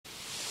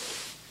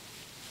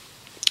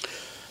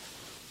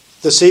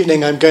This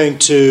evening I'm going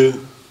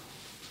to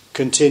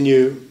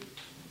continue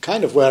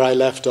kind of where I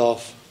left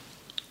off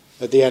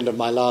at the end of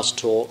my last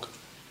talk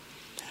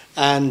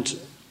and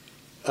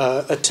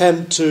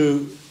attempt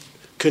to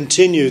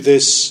continue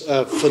this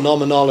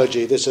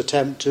phenomenology, this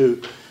attempt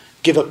to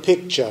give a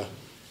picture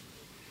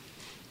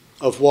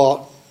of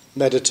what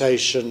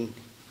meditation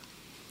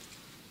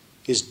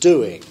is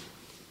doing.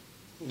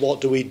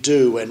 What do we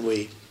do when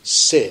we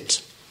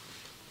sit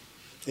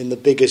in the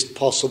biggest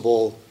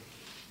possible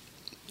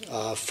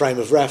frame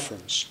of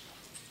reference,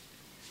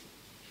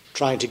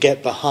 trying to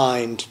get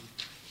behind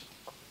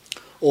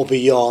or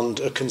beyond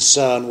a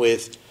concern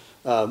with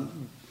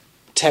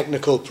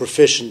technical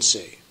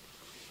proficiency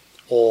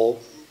or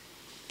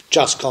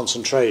just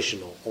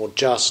concentration or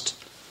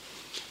just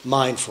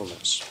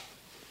mindfulness,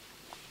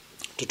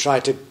 to try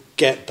to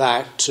get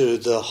back to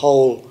the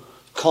whole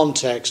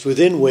context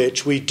within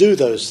which we do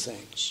those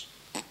things.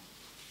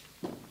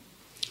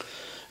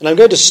 And I'm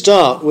going to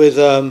start with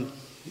a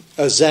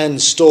Zen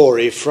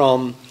story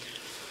from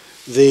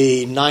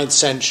the 9th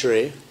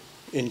century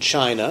in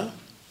China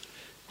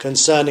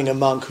concerning a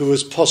monk who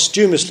was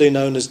posthumously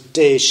known as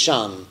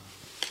Teshan.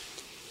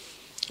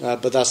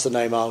 But that's the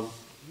name I'll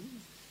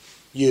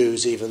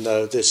use, even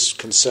though this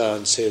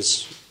concerns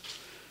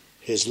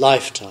his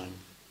lifetime.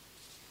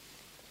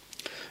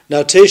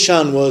 Now,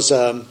 Teshan was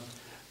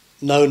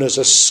known as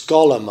a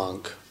scholar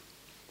monk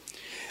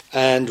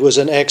and was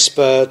an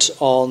expert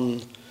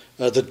on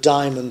the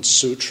Diamond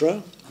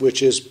Sutra,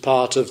 which is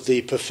part of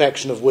the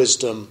perfection of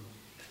wisdom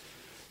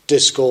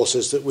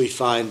discourses that we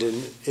find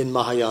in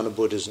Mahayana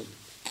Buddhism.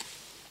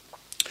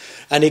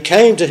 And it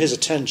came to his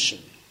attention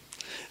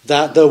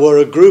that there were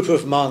a group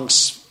of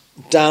monks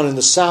down in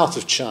the south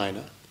of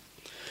China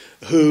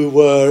who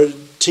were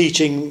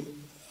teaching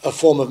a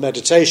form of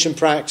meditation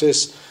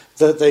practice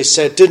that they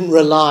said didn't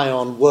rely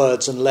on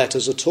words and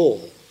letters at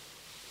all.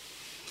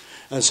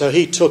 And so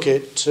he took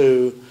it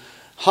to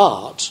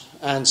heart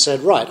and said,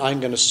 right, I'm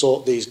going to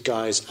sort these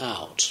guys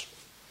out.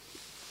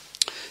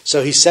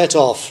 So he set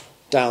off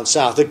down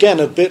south, again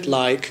a bit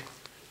like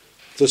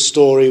the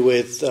story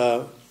with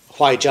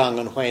Huaizhang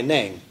and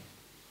Huineng,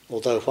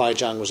 although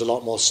Huaizhang was a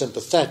lot more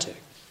sympathetic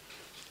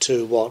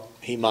to what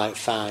he might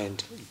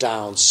find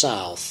down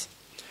south.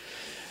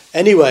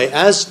 Anyway,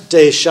 as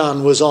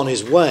Teshan was on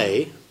his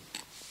way,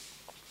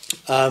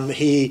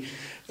 he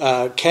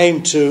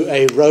came to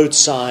a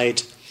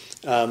roadside,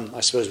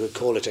 I suppose we'd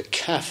call it a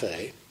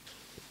cafe,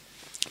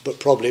 but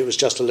probably it was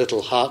just a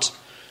little hut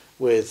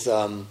with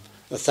a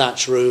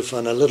thatch roof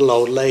and a little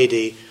old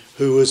lady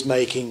who was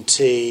making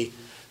tea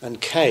and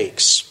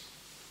cakes.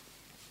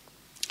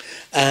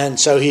 And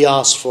so he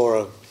asked for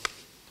a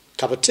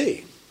cup of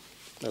tea,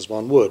 as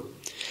one would.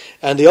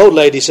 And the old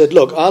lady said,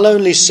 look, I'll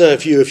only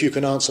serve you if you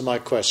can answer my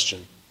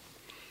question.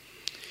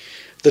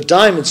 The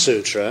Diamond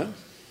Sutra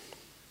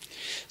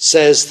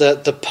says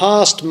that the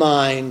past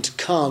mind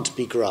can't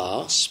be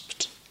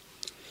grasped,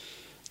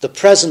 the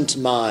present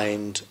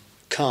mind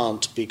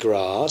can't be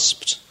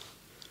grasped,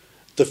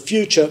 the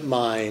future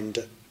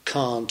mind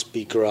can't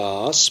be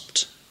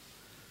grasped.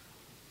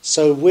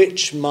 So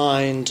which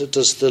mind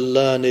does the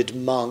learned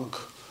monk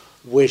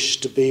wish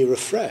to be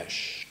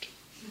refreshed?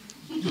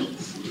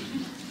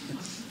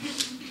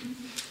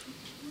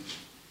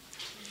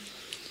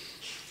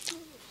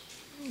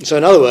 So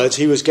in other words,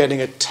 he was getting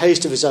a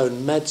taste of his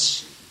own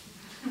medicine.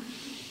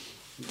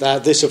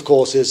 That this, of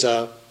course, is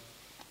a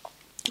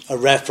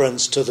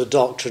reference to the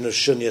doctrine of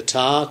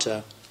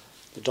shunyata,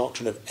 the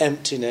doctrine of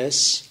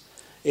emptiness,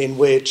 in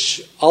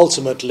which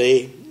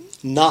ultimately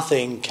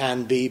nothing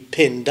can be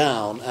pinned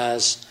down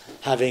as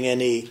having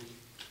any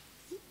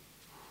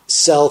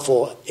self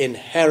or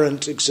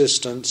inherent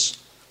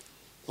existence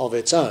of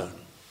its own.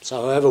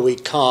 So however we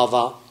carve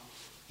up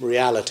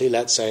reality,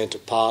 let's say into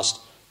past,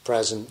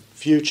 present,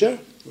 future,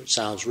 which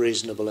sounds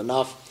reasonable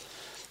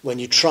enough, when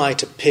you try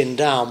to pin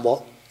down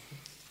what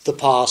the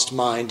past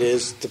mind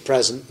is, the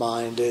present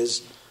mind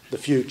is, the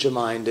future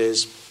mind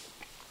is,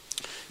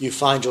 you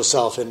find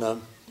yourself in a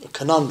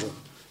conundrum.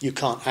 You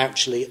can't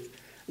actually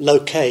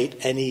locate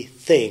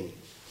anything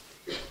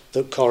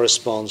that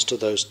corresponds to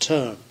those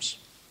terms.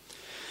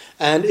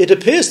 And it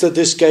appears that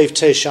this gave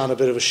Teshan a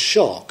bit of a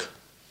shock.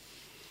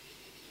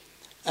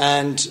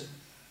 And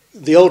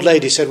the old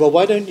lady said, well,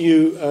 why don't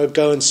you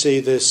go and see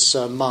this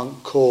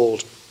monk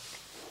called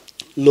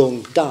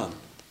Lung Dan?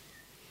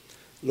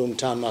 Lung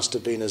Dan must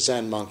have been a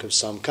Zen monk of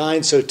some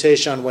kind. So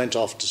Teshan went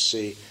off to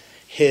see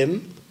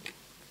him.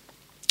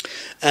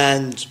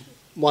 And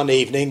one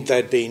evening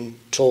they'd been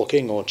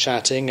talking or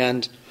chatting,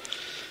 and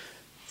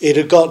it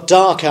had got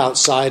dark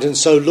outside, and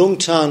so Lung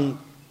Dan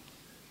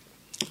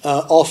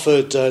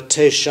offered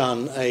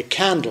Teshan a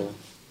candle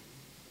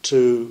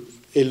to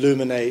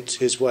illuminate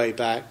his way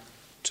back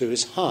to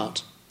his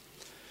hut.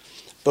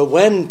 But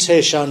when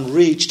Teshan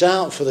reached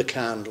out for the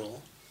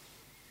candle,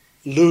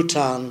 Lung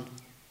Dan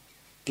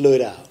blew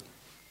it out.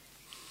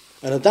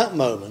 And at that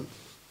moment,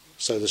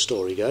 so the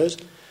story goes,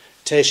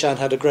 Teshan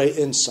had a great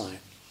insight,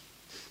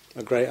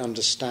 a great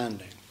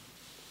understanding.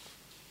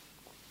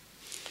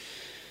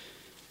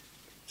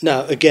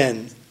 Now,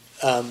 again,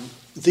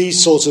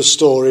 these sorts of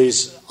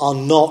stories are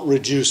not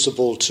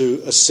reducible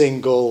to a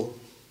single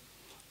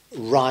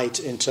right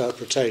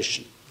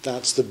interpretation.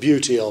 That's the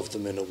beauty of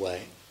them in a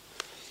way.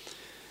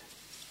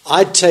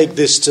 I'd take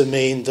this to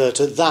mean that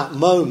at that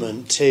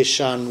moment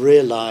Teshan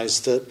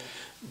realized that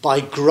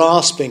by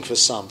grasping for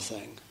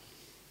something,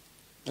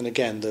 and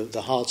again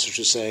the Heart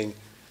Sutra is saying,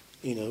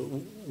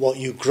 what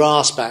you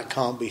grasp at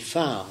can't be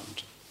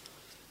found.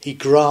 He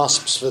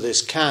grasps for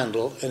this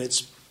candle and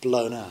it's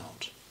blown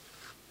out.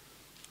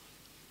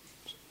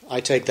 I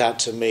take that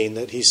to mean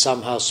that he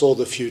somehow saw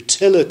the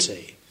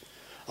futility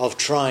of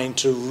trying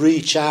to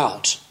reach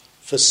out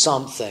for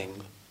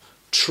something,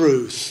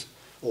 truth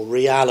or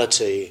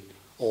reality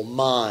or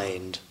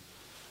mind,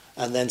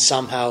 and then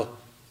somehow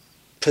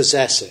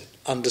possess it,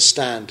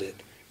 understand it,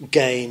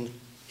 gain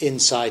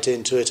insight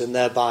into it, and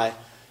thereby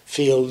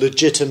feel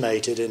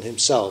legitimated in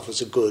himself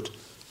as a good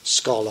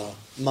scholar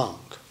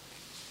monk.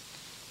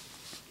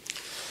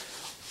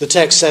 The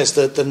text says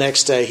that the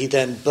next day he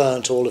then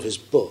burnt all of his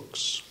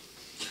books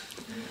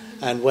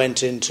and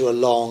went into a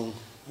long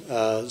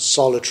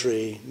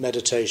solitary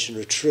meditation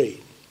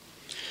retreat,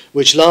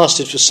 which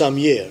lasted for some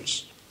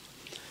years.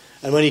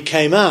 And when he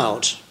came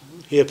out,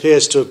 he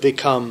appears to have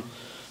become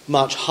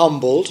much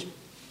humbled,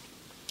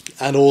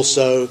 and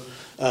also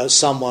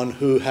someone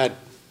who had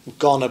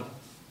done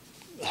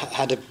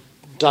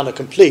a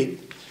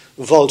complete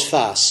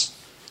volte-face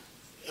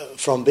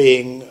from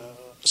being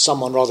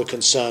someone rather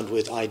concerned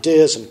with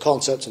ideas and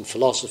concepts and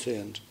philosophy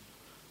and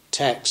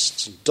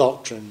texts and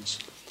doctrines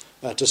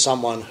to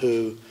someone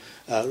who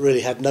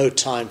really had no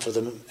time for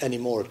them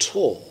anymore at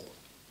all.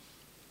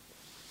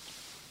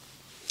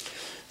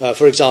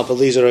 For example,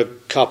 these are a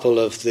couple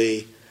of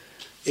the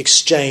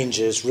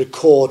exchanges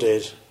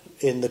recorded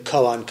in the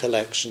koan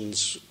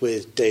collections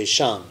with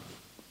Teshan.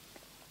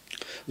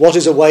 What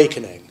is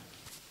awakening?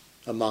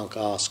 A monk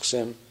asks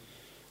him,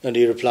 and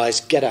he replies,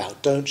 "Get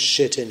out, don't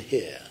shit in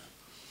here."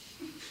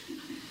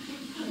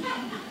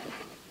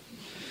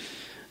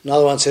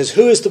 Another one says,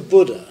 "Who is the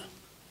Buddha?"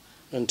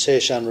 And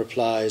Teshan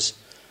replies,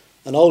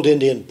 "An old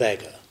Indian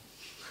beggar."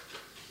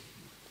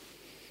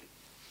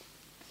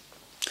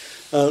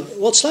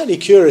 What's slightly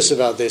curious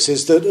about this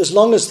is that as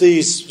long as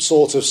these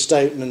sorts of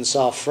statements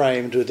are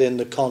framed within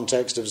the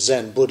context of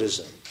Zen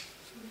Buddhism,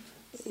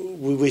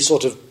 we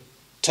sort of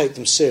take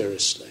them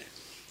seriously.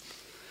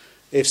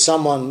 If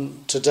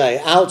someone today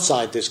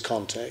outside this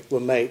context will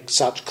make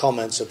such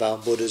comments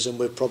about Buddhism,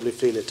 we'd probably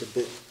feel it a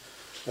bit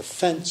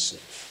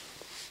offensive.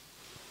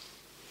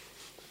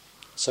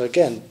 So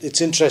again, it's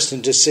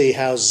interesting to see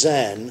how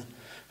Zen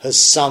has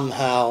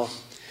somehow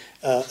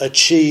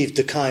achieved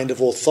the kind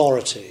of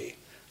authority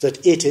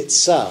that it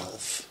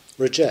itself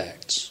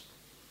rejects.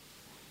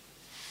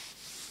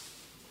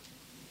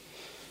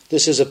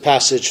 This is a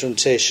passage from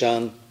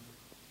Teshan.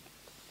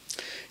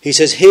 He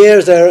says,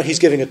 he's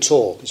giving a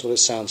talk, that's what it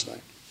sounds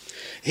like.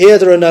 Here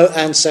there are no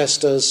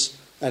ancestors,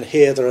 and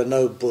here there are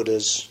no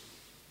Buddhas.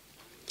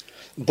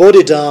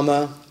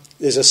 Bodhidharma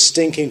is a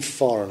stinking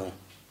foreigner.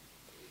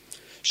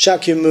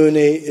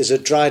 Shakyamuni is a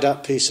dried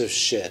up piece of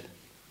shit.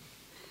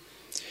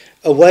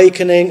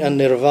 Awakening and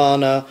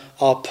nirvana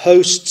are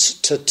posts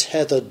to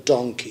tether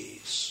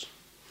donkeys.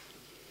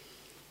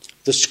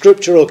 The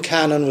scriptural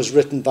canon was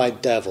written by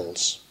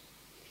devils.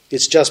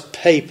 It's just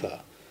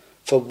paper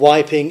for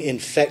wiping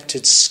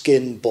infected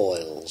skin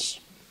boils.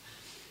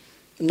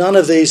 None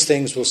of these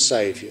things will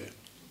save you.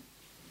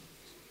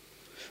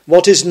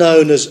 What is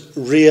known as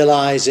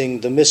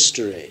realizing the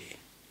mystery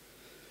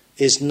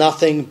is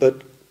nothing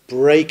but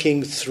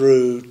breaking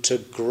through to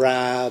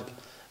grab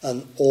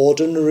an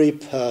ordinary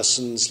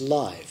person's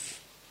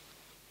life.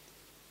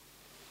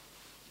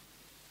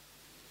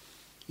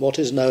 What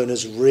is known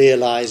as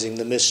realizing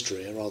the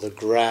mystery, a rather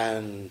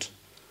grand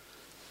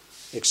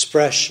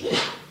expression,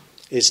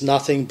 is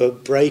nothing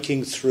but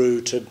breaking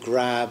through to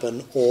grab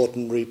an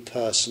ordinary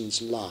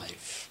person's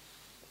life.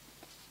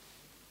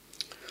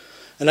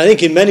 And I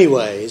think in many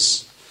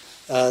ways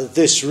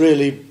this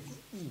really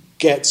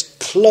gets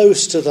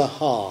close to the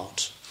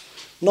heart,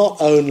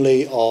 not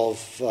only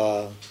of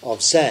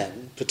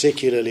Zen,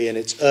 particularly in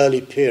its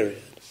early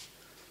period.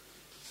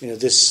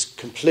 This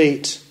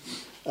complete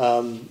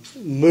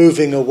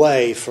moving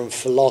away from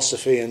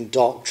philosophy and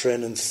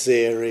doctrine and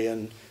theory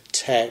and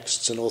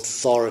texts and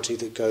authority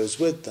that goes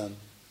with them,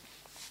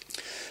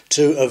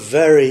 to a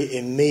very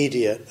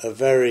immediate, a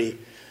very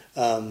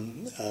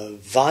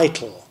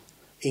vital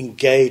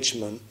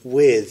engagement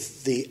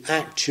with the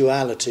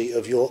actuality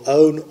of your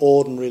own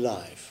ordinary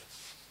life.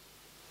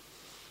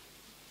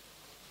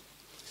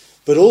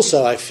 But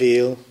also I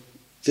feel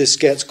this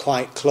gets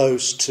quite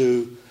close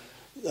to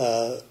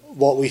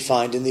what we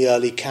find in the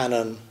early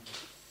canon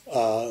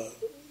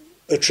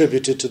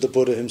attributed to the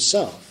Buddha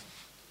himself.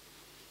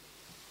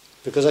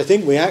 Because I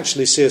think we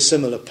actually see a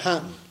similar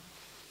pattern.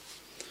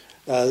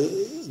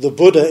 The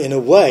Buddha, in a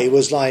way,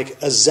 was like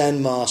a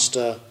Zen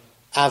master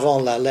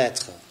avant la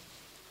lettre,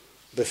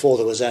 before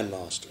there were Zen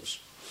masters.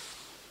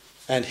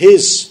 And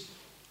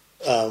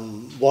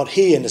what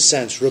he, in a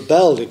sense,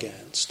 rebelled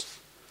against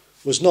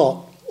was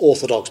not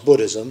Orthodox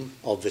Buddhism,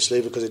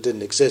 obviously, because it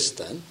didn't exist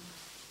then,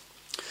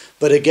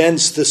 but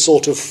against the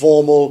sort of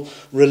formal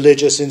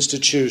religious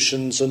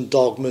institutions and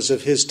dogmas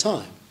of his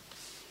time,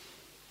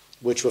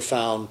 which were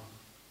found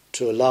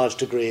to a large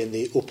degree in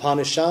the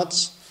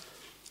Upanishads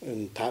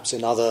and perhaps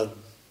in other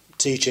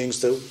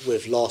teachings that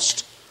we've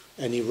lost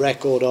any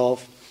record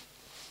of.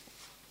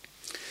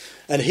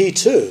 And he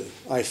too,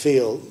 I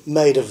feel,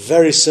 made a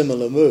very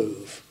similar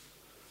move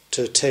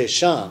to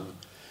Teshan,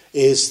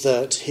 is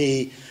that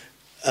he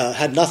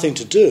had nothing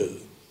to do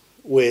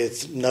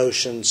with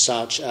notions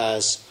such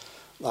as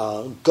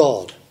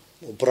God,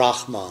 or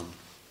Brahman,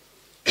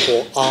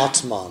 or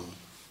Atman,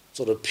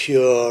 sort of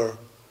pure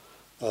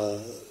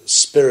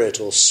spirit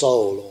or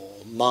soul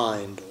or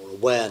mind or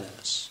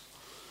awareness,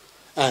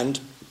 and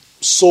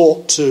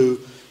sought to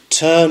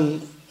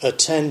turn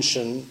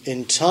attention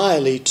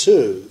entirely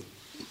to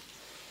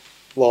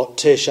what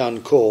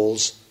Teshan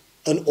calls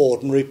an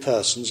ordinary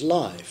person's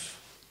life.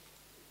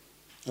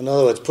 In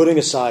other words, putting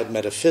aside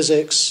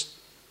metaphysics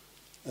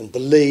and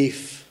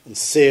belief and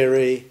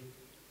theory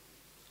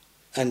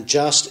and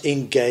just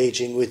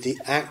engaging with the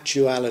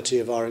actuality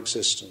of our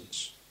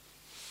existence.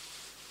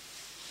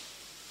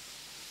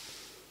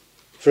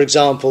 For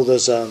example,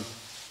 there's a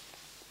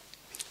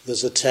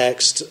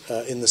text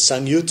in the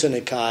Samyutta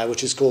Nikaya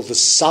which is called the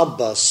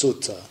Sabba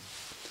Sutta,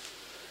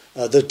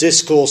 the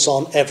discourse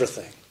on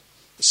everything.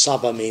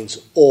 Sabba means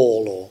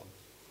all or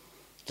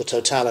the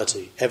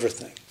totality,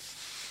 everything.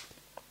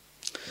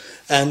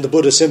 And the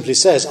Buddha simply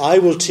says, I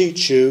will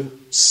teach you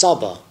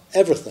Sabba,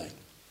 everything.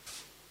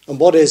 And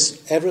what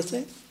is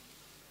everything?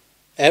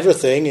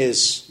 Everything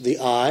is the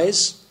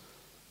eyes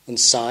and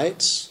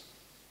sights,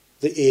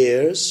 the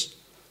ears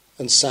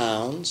and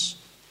sounds,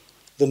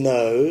 the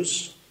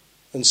nose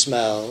and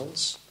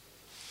smells,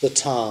 the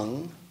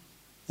tongue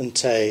and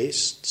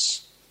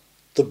tastes,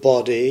 the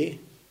body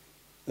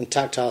and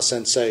tactile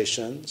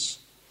sensations,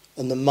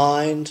 and the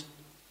mind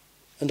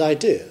and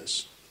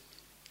ideas.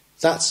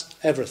 That's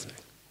everything.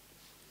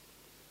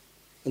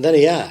 And then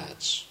he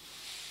adds,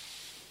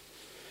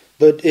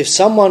 but if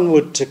someone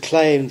were to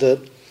claim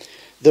that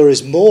there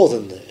is more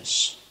than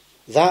this,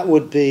 that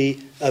would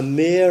be a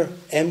mere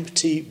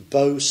empty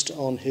boast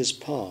on his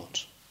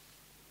part.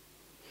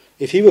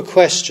 If he were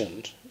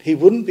questioned, he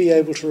wouldn't be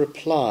able to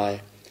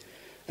reply,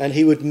 and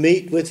he would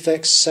meet with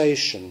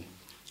vexation.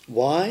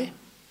 Why?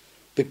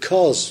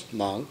 Because,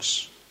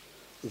 monks,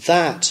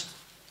 that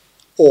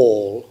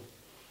all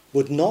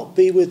would not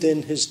be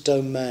within his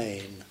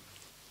domain.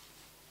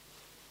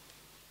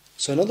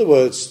 So in other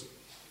words,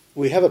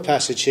 we have a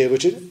passage here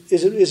which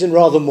is in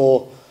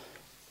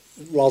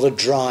rather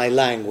dry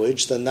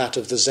language than that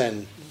of the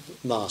Zen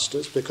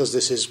masters, because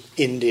this is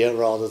India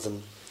rather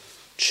than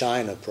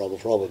China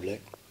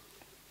probably.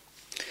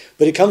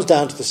 But it comes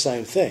down to the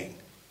same thing.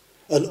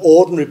 An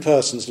ordinary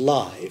person's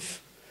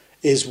life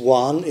is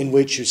one in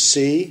which you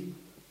see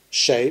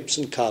shapes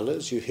and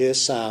colours, you hear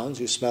sounds,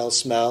 you smell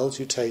smells,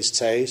 you taste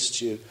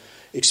tastes, you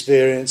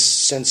experience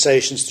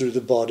sensations through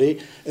the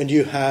body, and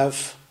you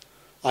have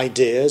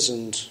ideas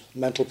and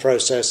mental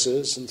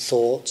processes and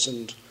thoughts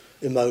and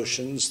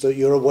emotions that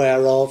you're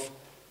aware of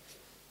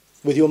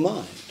with your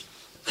mind.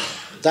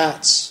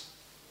 That's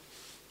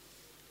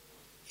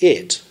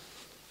it.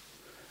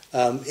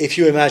 If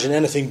you imagine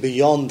anything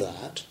beyond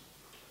that,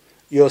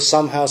 you're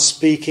somehow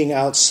speaking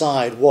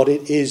outside what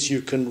it is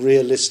you can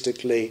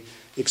realistically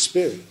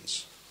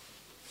experience.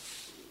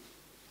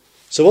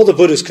 So what the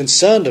Buddha is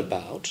concerned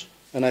about,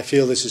 and I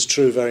feel this is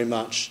true very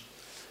much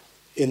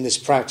in this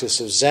practice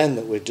of Zen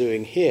that we're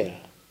doing here,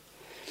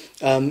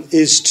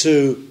 is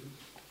to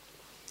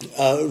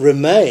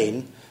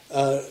remain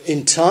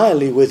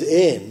entirely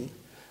within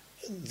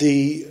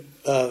the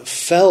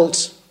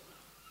felt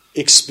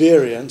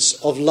experience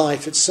of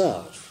life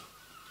itself,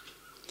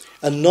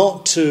 and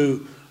not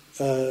to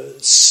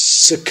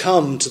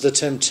succumb to the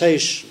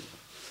temptation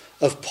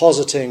of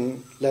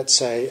positing, let's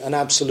say, an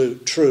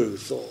absolute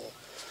truth or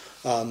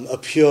a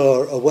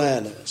pure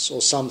awareness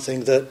or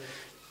something that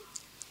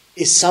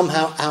is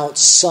somehow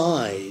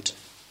outside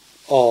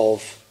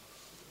of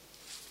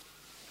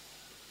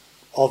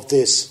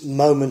this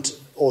moment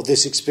or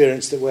this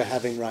experience that we're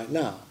having right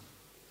now.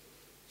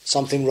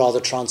 Something rather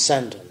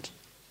transcendent.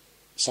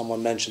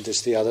 Someone mentioned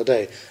this the other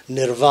day.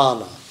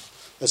 Nirvana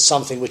as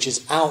something which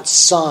is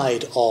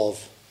outside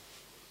of,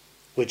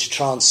 which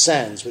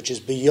transcends, which is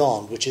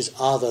beyond, which is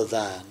other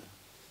than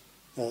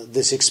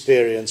this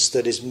experience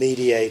that is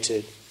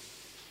mediated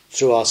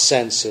through our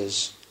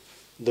senses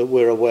that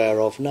we're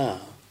aware of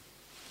now.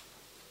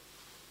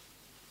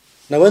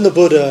 Now, when the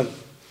Buddha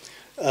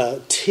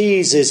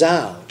teases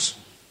out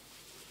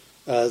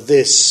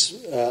this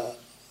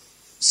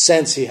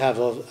sense he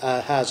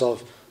has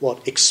of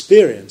what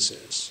experience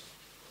is,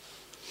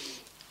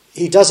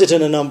 he does it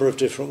in a number of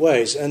different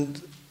ways.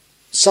 And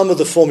some of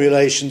the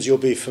formulations you'll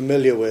be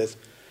familiar with.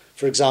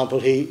 For example,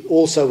 he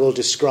also will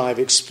describe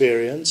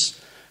experience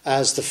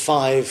as the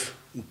 5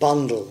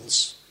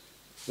 bundles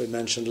we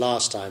mentioned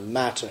last time: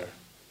 matter,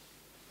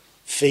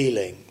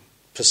 feeling,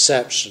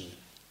 perception,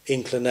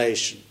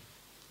 inclination,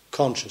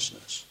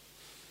 consciousness.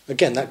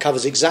 Again, that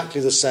covers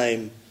exactly the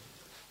same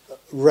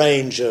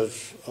range of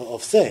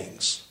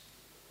things,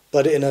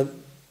 but in a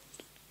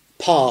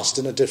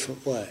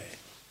different way.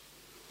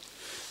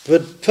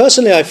 But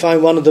personally, I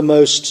find one of the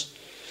most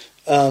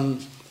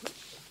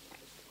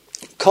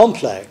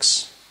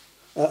complex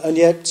and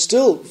yet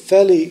still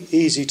fairly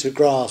easy to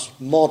grasp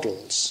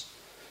models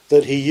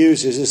that he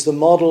uses is the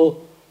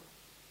model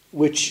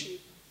which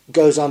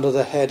goes under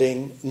the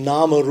heading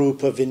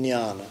namarupa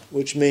vijnana,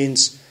 which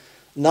means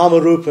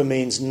namarupa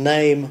means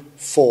name,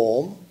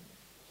 form,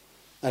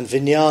 and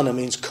vijnana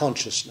means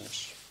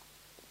consciousness.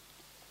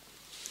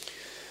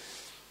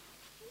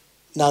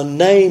 Now,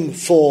 name,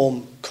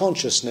 form,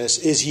 consciousness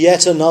is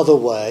yet another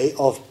way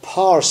of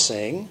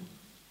parsing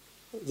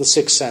the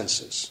six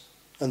senses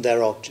and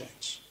their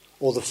objects,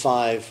 or the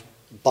five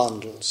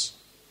bundles.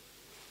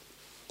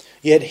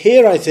 Yet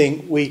here I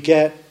think we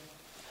get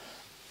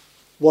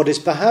what is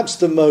perhaps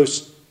the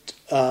most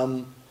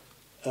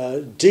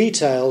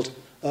detailed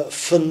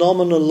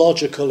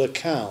phenomenological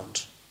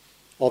account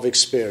of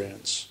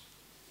experience.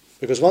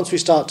 Because once we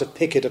start to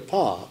pick it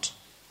apart,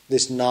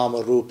 this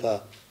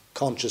namarupa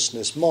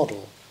consciousness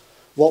model,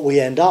 what we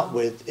end up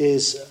with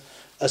is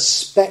a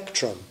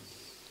spectrum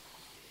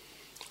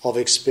of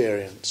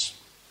experience.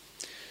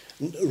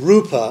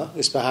 Rupa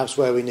is perhaps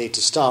where we need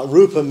to start.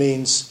 Rupa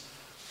means,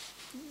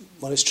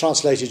 well, it's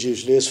translated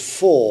usually as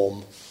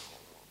form.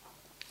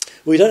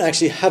 We don't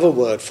actually have a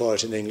word for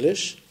it in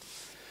English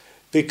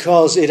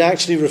because it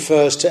actually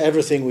refers to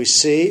everything we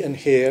see and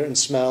hear and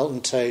smell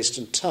and taste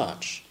and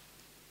touch.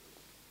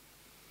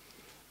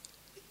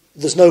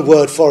 There's no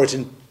word for it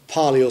in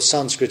Pali or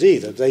Sanskrit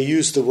either. They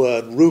use the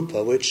word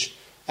rupa, which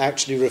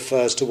actually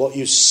refers to what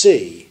you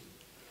see,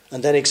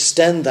 and then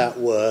extend that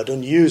word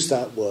and use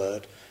that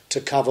word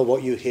to cover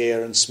what you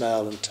hear and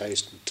smell and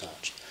taste and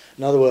touch.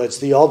 In other words,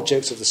 the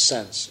objects of the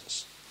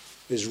senses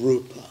is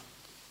rupa.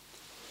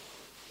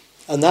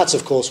 And that's,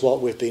 of course,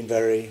 what we've been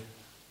very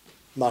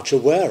much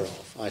aware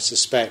of. I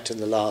suspect in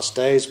the last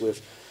days we're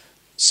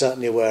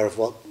certainly aware of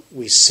what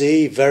we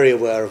see, very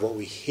aware of what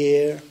we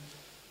hear,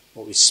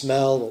 what we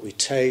smell, what we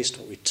taste,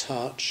 what we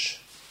touch.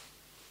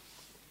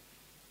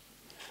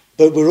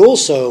 But we're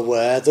also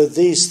aware that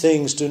these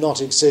things do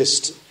not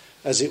exist,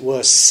 as it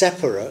were,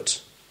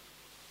 separate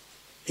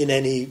in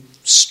any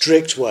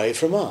strict way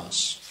from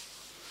us.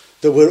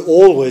 That we're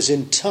always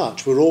in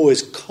touch, we're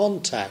always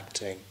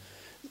contacting,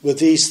 where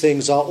these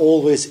things are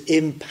always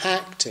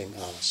impacting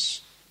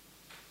us.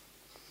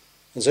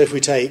 And so if we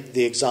take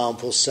the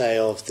example, say,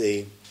 of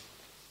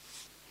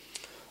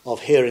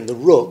hearing the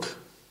rook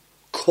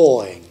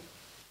cawing,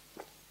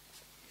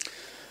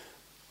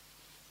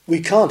 we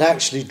can't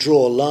actually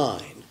draw a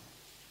line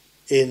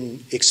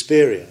in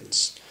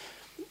experience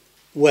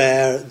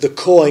where the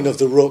cawing of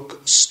the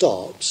rook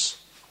stops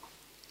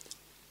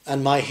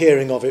and my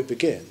hearing of it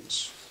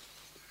begins.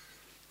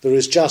 There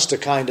is just a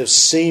kind of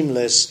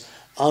seamless,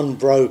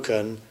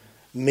 unbroken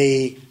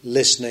me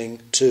listening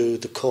to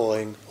the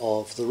cawing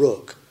of the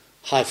rook,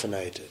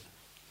 hyphenated.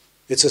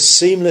 It's a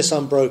seamless,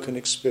 unbroken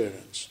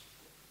experience.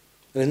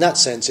 And in that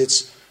sense,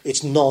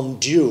 it's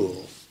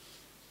non-dual.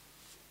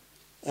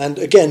 And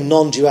again,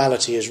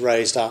 non-duality is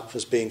raised up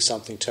as being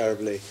something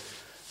terribly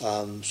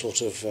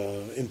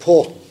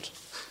important.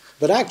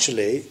 But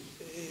actually,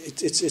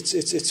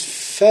 it's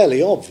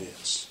fairly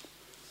obvious.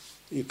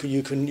 You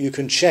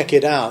can check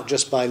it out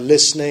just by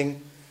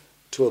listening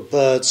to a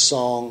bird's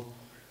song,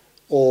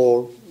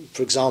 or,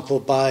 for example,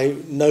 by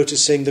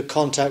noticing the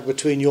contact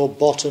between your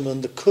bottom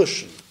and the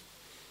cushion.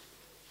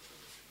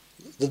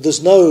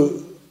 There's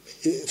no,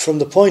 from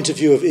the point of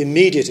view of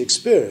immediate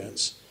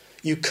experience,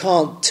 you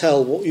can't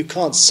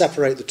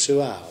separate the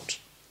two out.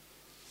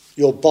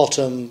 Your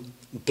bottom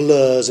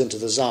blurs into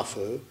the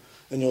zafu,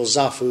 and your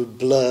zafu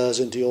blurs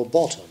into your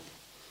bottom.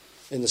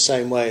 In the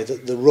same way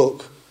that the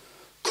rook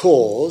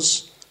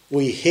caws,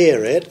 we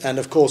hear it, and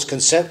of course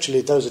conceptually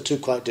those are two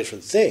quite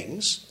different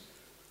things,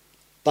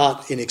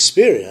 but in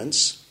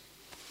experience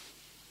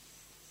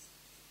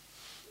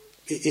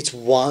it's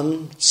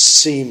one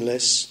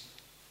seamless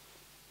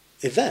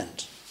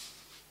event.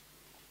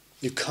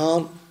 You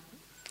can't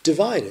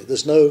divide it.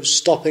 There's no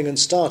stopping and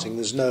starting.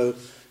 There's no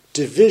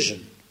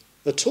division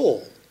at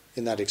all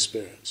in that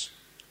experience.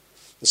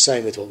 The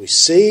same with what we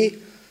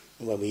see,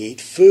 and when we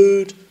eat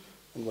food,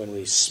 and when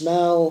we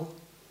smell,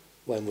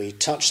 when we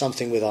touch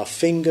something with our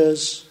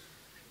fingers.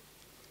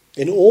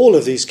 In all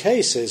of these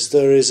cases,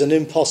 there is an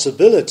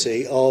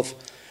impossibility of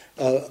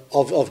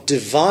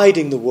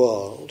dividing the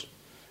world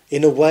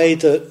in a way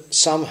that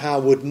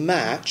somehow would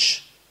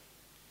match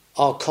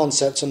our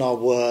concepts and our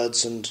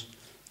words and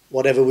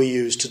whatever we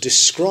use to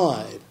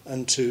describe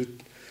and to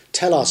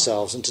tell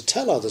ourselves and to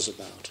tell others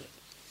about it.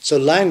 So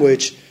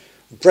language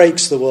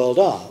breaks the world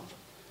up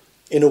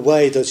in a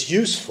way that's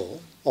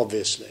useful,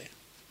 obviously.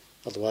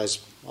 Otherwise,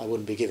 I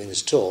wouldn't be giving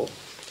this talk.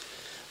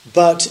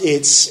 But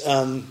it's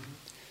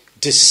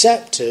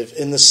deceptive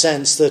in the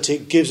sense that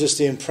it gives us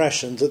the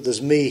impression that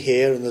there's me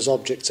here and there's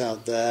objects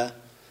out there,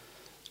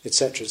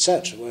 etc.,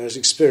 etc. Whereas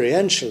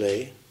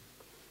experientially,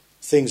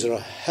 things are a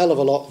hell of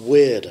a lot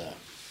weirder.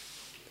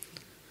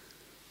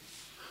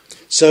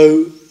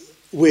 So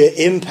we're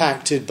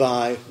impacted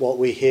by what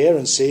we hear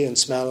and see and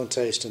smell and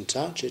taste and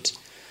touch. It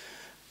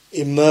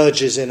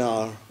emerges in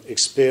our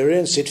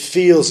experience. It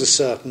feels a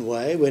certain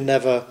way. We're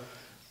never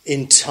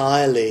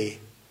entirely,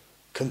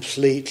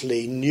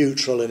 completely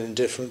neutral and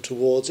indifferent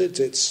towards it.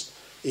 It's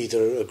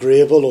either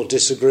agreeable or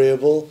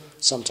disagreeable.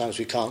 Sometimes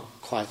we can't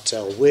quite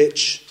tell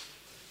which.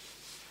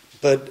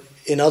 But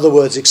in other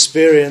words,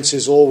 experience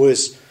is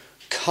always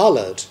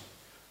coloured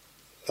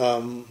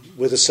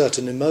with a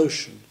certain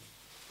emotion.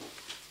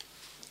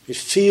 It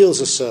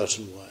feels a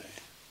certain way.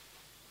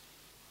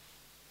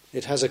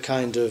 It has a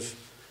kind of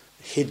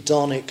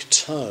hedonic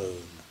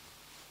tone.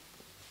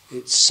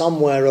 It's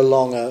somewhere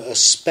along a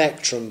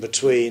spectrum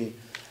between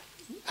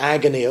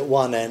agony at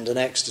one end and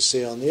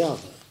ecstasy on the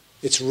other.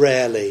 It's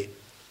rarely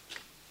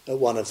at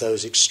one of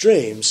those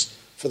extremes.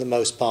 For the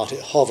most part,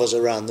 it hovers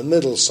around the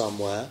middle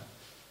somewhere,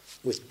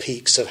 with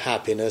peaks of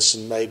happiness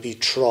and maybe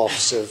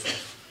troughs of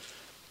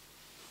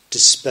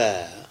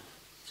despair.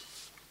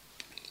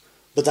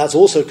 But that's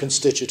also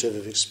constitutive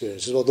of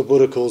experience. It's what the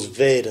Buddha calls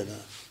Vedana,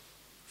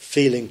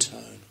 feeling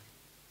tone.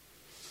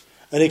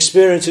 And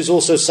experience is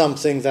also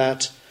something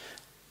that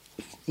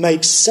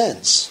makes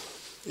sense.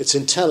 It's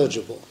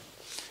intelligible.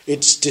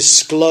 It's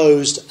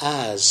disclosed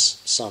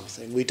as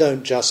something. We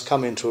don't just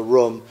come into a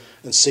room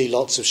and see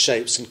lots of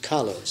shapes and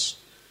colours.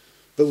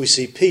 But we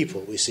see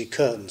people, we see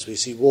curtains, we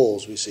see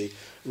walls, we see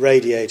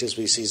radiators,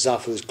 we see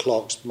zafus,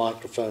 clocks,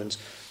 microphones,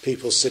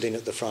 people sitting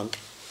at the front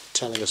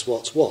telling us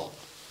what's what.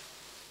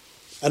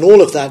 And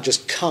all of that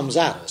just comes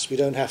at us. We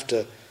don't have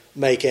to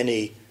make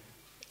any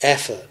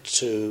effort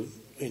to,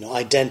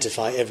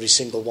 identify every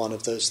single one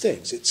of those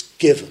things. It's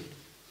given.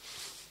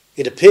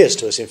 It appears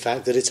to us, in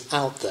fact, that it's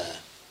out there,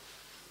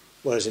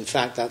 whereas in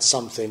fact that's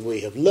something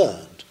we have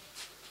learned.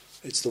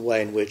 It's the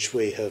way in which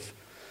we have,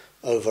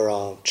 over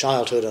our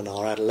childhood and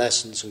our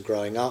adolescence and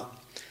growing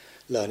up,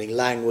 learning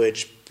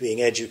language, being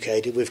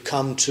educated, we've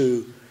come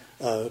to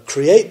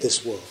create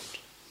this world.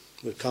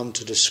 We've come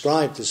to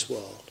describe this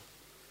world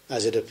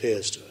as it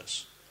appears to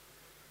us.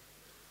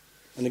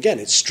 And again,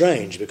 it's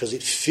strange because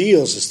it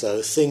feels as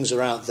though things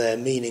are out there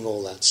meaning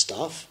all that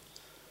stuff.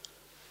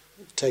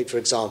 Take, for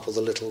example,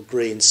 the little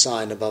green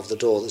sign above the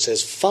door that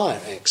says fire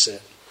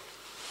exit.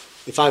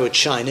 If I were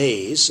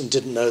Chinese and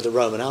didn't know the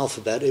Roman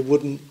alphabet, it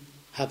wouldn't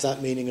have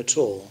that meaning at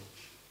all.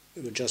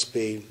 It would just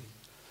be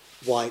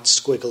white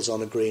squiggles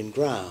on a green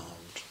ground.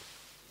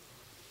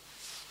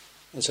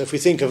 And so if we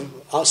think of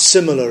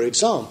similar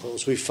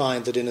examples, we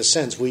find that in a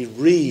sense we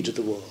read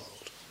the world.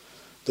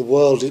 The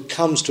world, it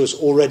comes to us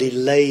already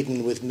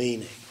laden with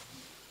meaning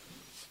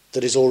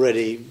that is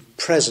already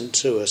present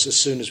to us as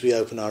soon as we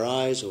open our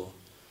eyes or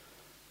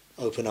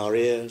open our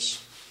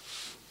ears.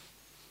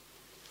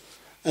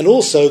 And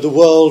also the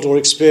world or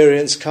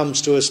experience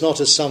comes to us not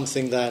as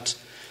something that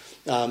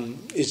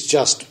is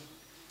just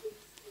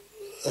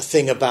a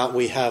thing about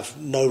we have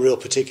no real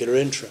particular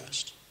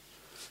interest,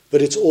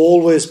 but it's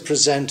always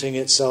presenting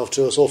itself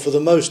to us, or for the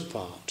most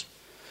part,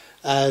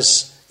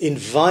 as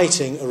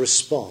inviting a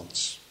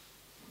response,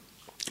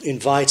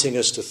 inviting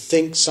us to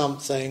think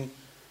something,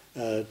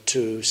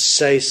 to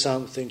say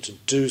something, to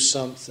do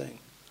something.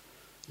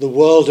 The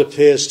world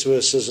appears to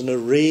us as an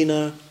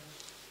arena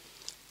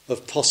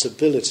of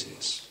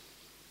possibilities,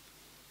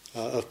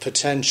 of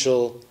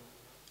potential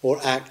or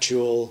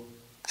actual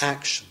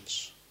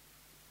actions.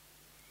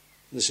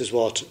 This is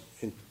what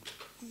in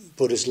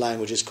Buddhist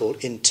language is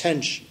called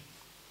intention.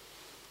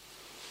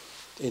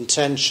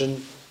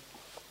 Intention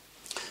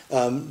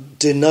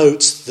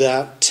denotes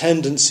that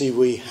tendency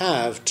we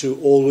have to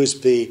always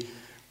be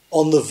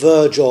on the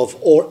verge of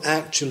or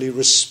actually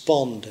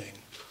responding.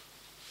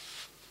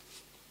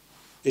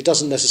 It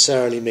doesn't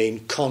necessarily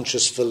mean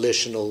conscious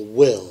volitional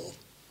will.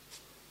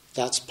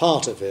 That's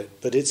part of it,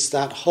 but it's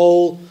that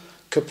whole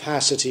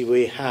capacity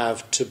we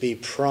have to be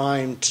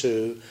primed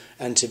to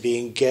and to be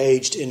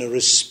engaged in a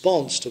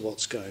response to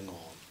what's going on.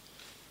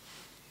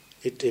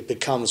 It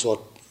becomes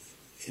what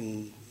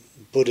in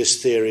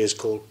Buddhist theory is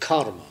called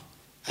karma.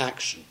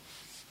 Action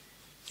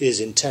is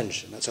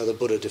intention. That's how the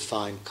Buddha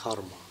defined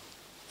karma.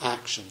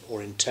 Action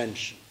or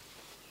intention.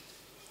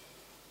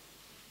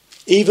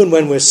 Even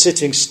when we're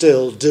sitting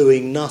still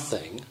doing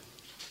nothing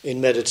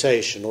in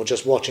meditation or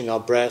just watching our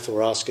breath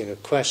or asking a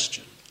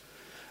question,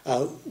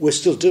 we're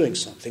still doing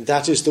something.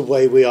 That is the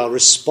way we are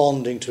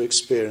responding to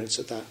experience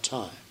at that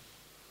time.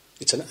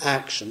 It's an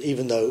action.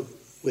 Even though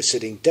we're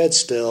sitting dead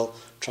still,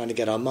 trying to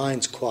get our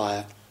minds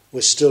quiet,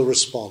 we're still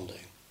responding.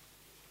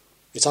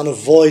 It's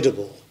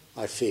unavoidable,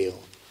 I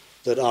feel,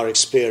 that our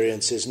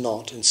experience is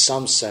not, in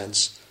some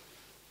sense,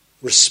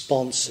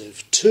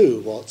 responsive to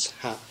what's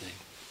happening.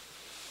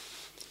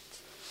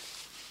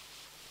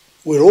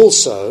 We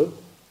also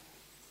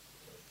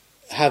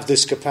have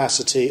this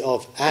capacity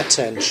of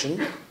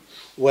attention,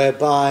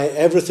 whereby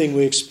everything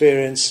we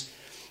experience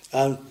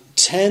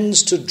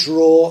tends to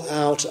draw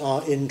out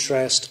our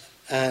interest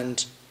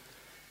and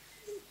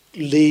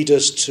lead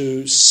us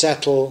to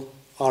settle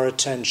our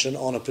attention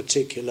on a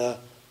particular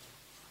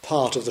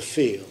part of the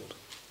field.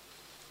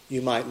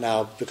 You might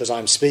now, because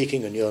I'm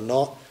speaking and you're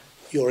not,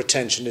 your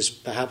attention is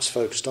perhaps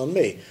focused on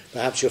me.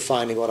 Perhaps you're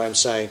finding what I'm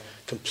saying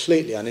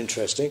completely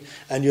uninteresting,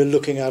 and you're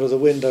looking out of the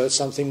window at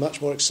something much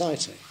more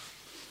exciting.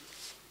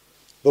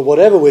 But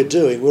whatever we're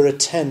doing, we're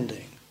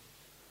attending.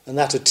 And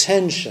that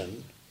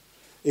attention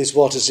is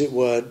what, as it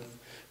were,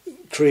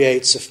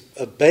 creates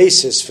a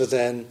basis for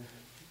then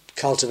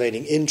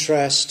cultivating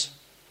interest,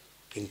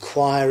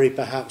 inquiry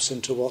perhaps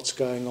into what's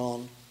going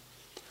on.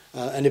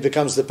 And it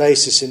becomes the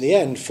basis in the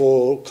end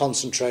for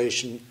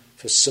concentration,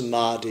 for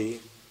samadhi,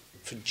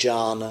 for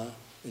jhana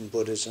in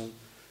Buddhism,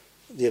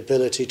 the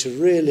ability to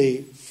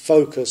really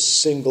focus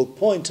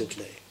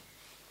single-pointedly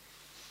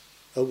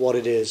at what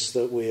it is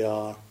that we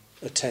are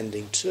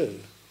attending to.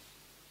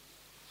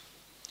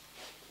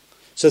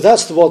 So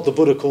that's what the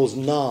Buddha calls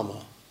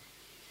nama.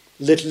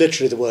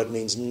 Literally the word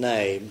means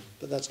name,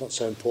 but that's not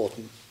so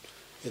important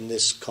in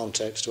this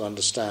context to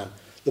understand.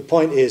 The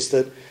point is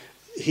that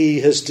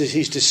he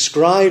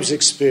describes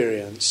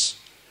experience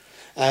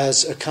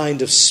as a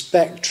kind of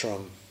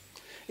spectrum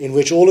in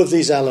which all of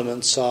these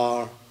elements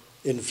are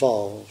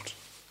involved,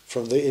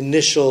 from the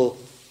initial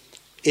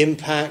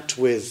impact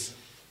with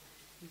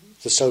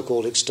the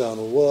so-called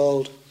external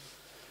world,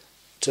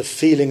 to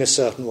feeling a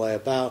certain way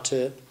about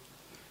it,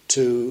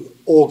 to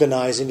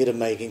organising it and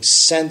making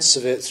sense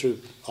of it through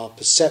our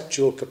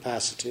perceptual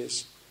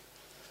capacities,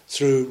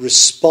 through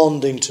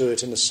responding to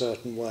it in a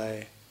certain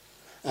way,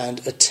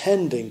 and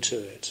attending to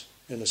it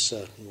in a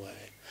certain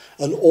way.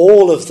 And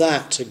all of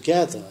that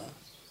together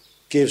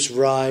gives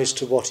rise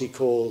to what he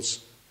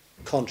calls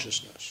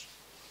consciousness.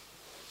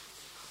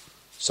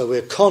 So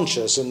we're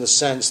conscious in the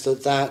sense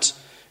that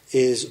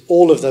is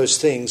all of those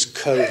things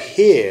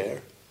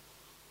cohere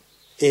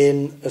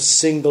in a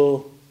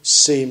single,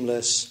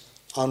 seamless,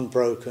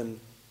 unbroken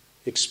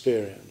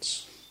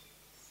experience.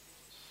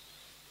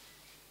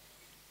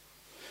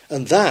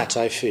 And that,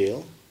 I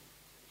feel,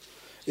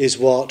 is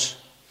what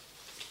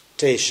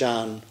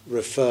Teshan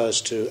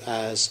refers to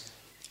as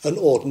an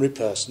ordinary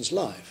person's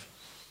life.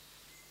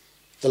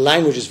 The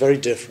language is very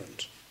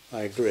different,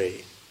 I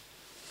agree.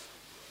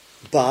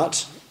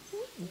 But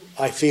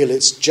I feel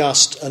it's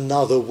just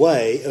another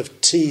way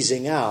of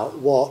teasing out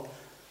what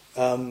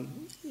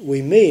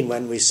we mean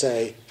when we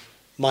say,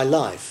 my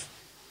life,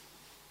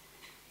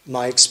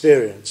 my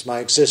experience, my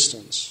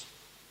existence.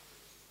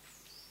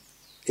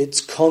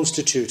 It's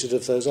constituted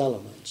of those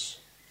elements.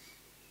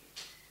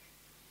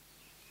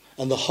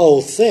 And the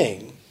whole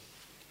thing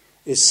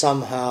is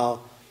somehow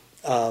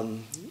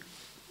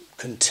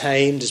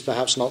contained, is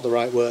perhaps not the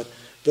right word,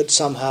 but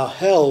somehow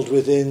held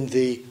within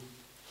the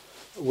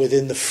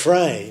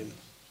frame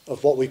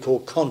of what we call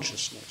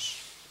consciousness.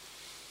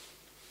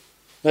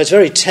 Now it's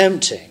very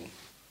tempting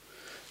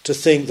to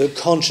think that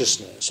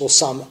consciousness, or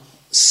some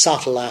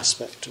subtle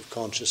aspect of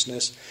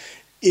consciousness,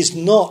 is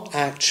not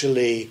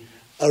actually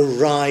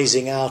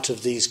arising out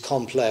of these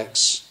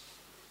complex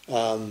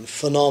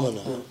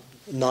phenomena,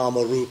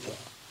 namarupa,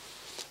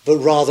 but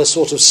rather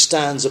sort of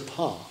stands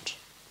apart.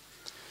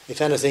 If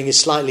anything, is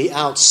slightly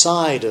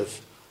outside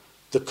of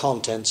the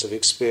contents of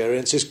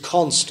experience, is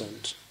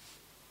constant,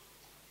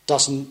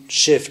 doesn't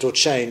shift or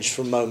change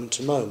from moment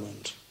to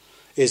moment,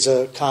 is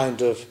a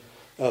kind of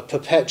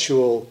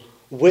perpetual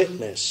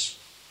witness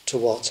to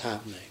what's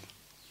happening.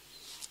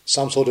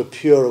 Some sort of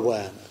pure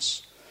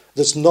awareness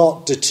that's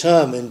not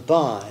determined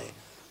by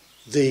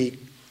the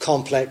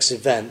complex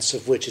events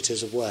of which it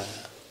is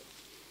aware.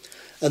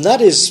 And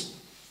that is,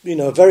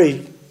 a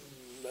very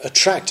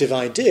attractive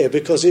idea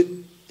because it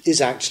is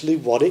actually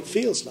what it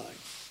feels like.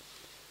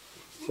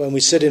 When we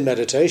sit in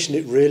meditation,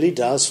 it really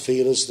does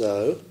feel as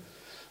though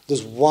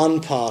there's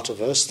one part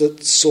of us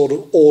that's sort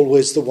of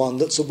always the one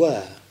that's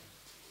aware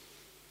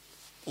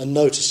and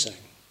noticing,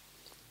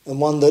 and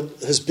one that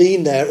has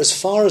been there as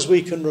far as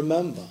we can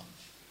remember.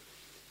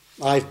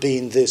 I've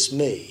been this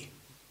me,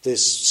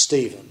 this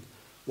Stephen,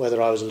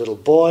 whether I was a little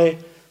boy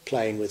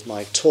playing with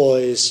my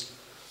toys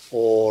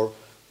or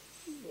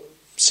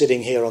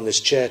sitting here on this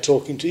chair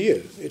talking to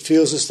you. It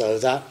feels as though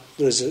that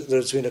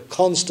there's been a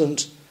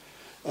constant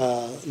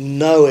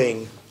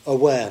knowing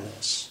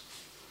awareness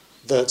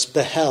that's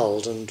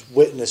beheld and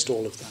witnessed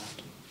all of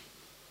that.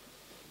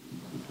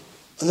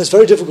 And it's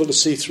very difficult to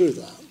see through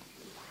that.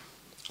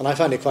 And I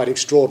find it quite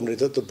extraordinary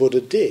that the Buddha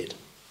did.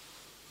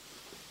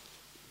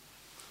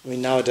 I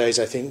mean, nowadays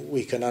I think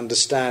we can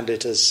understand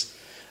it as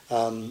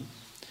a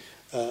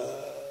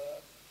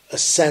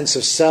sense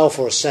of self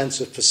or a sense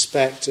of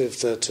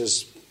perspective that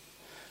has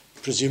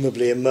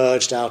presumably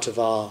emerged out of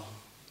our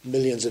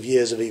millions of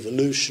years of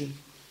evolution.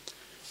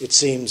 It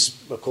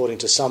seems, according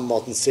to some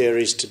modern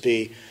theories, to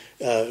be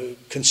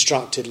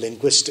constructed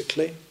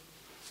linguistically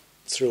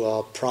through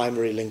our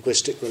primary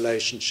linguistic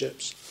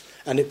relationships,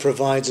 and it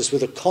provides us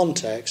with a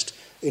context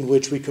in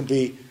which we can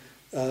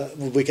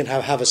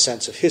have a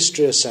sense of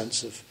history, a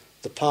sense of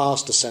the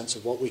past, a sense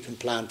of what we can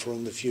plan for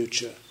in the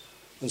future,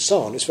 and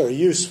so on. It's very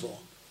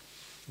useful,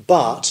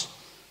 but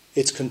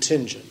it's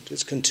contingent.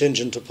 It's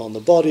contingent upon the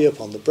body,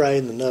 upon the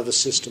brain, the nervous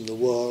system, the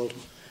world.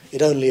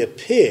 It only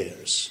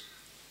appears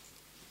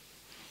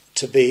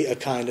to be a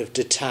kind of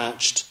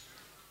detached,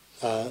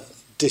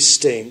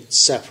 distinct,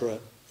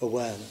 separate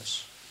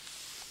awareness.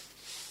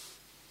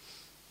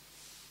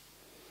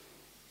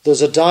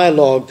 There's a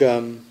dialogue,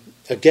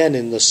 again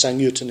in the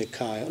Samyutta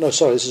Nikaya. No,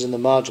 sorry, this is in the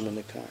Majjhima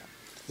Nikaya,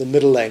 the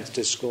middle-length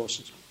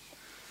discourses.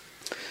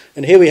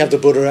 And here we have the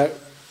Buddha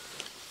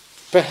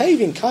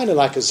behaving kind of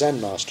like a Zen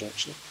master,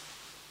 actually.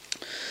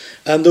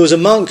 There was a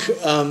monk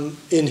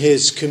in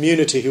his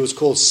community who was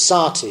called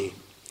Sati,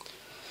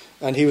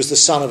 and he was the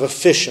son of a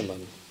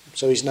fisherman,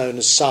 so he's known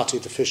as Sati,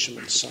 the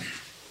fisherman's son.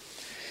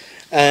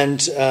 And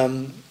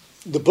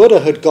the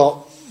Buddha had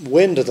got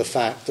wind of the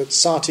fact that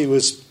Sati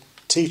was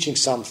teaching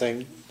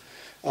something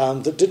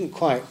that didn't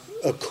quite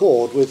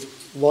accord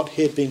with what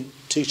he had been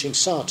teaching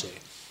Sati.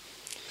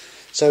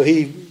 So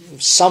he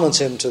summons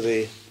him to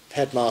the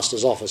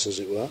headmaster's office, as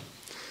it were,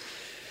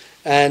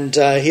 and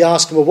he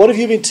asked him, well, what have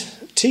you been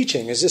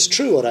teaching? Is this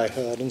true, what I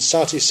heard? And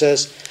Sati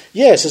says,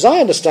 yes, as I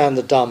understand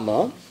the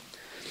Dhamma,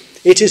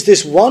 it is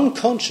this one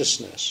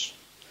consciousness,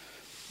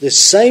 this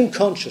same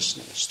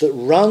consciousness that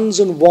runs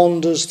and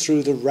wanders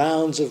through the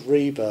rounds of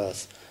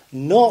rebirth,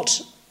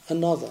 not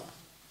another.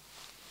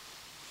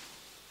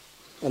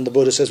 And the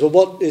Buddha says, well,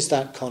 what is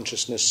that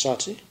consciousness,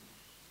 Sati?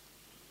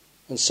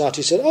 And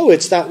Sati said, oh,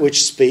 it's that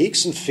which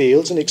speaks and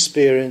feels and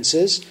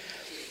experiences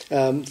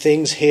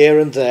things here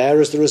and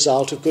there as the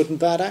result of good and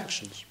bad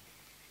actions.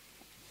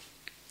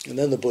 And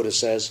then the Buddha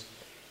says,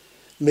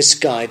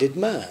 misguided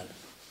man,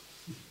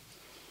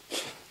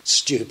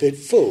 stupid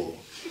fool,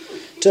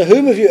 to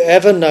whom have you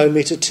ever known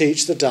me to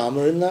teach the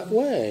Dhamma in that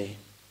way?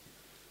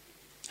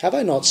 Have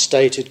I not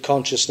stated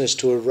consciousness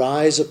to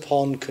arise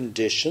upon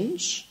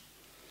conditions?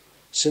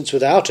 Since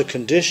without a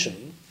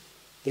condition,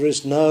 there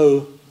is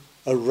no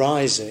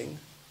arising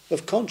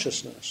of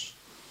consciousness.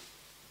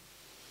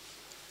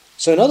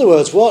 So in other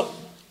words, what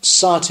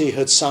Sati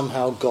had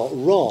somehow got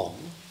wrong,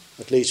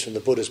 at least from the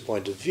Buddha's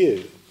point of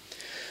view,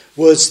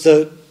 was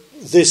that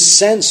this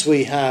sense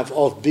we have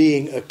of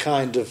being a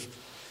kind of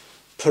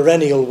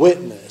perennial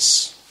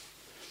witness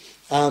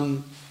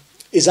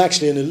is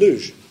actually an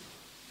illusion.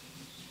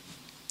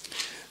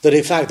 That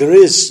in fact there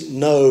is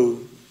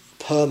no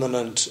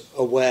permanent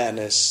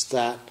awareness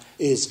that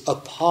is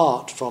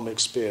apart from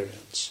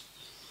experience,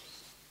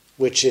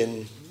 which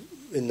in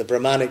the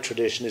Brahmanic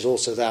tradition is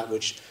also that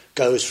which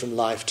goes from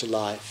life to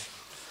life,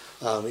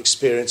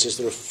 experiences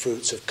that are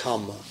fruits of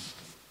karma.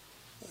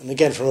 And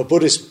again, from a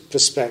Buddhist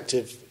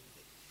perspective,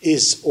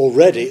 is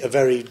already a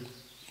very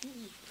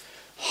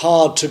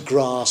hard to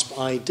grasp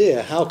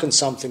idea. How can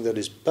something that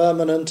is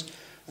permanent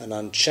and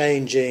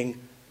unchanging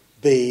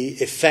be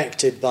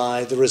affected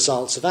by the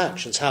results of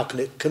actions? How can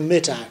it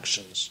commit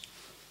actions?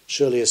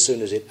 Surely as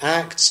soon as it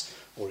acts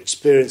or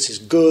experiences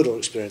good or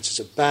experiences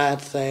a bad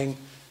thing,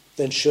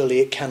 then surely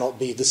it cannot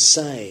be the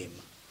same.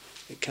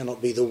 It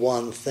cannot be the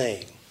one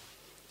thing.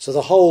 So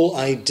the whole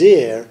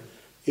idea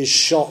is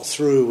shot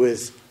through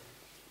with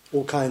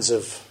all kinds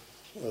of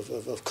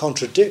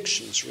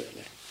contradictions,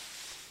 really.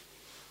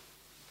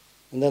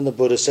 And then the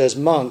Buddha says,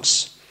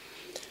 monks,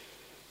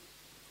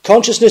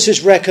 consciousness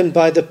is reckoned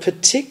by the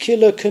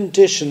particular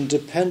condition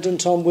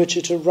dependent on which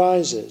it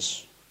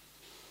arises.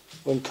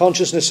 When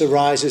consciousness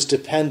arises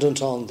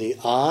dependent on the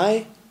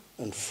eye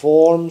and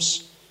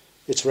forms,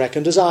 it's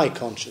reckoned as eye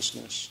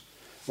consciousness.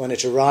 When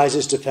it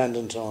arises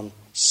dependent on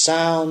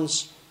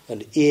sounds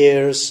and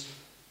ears,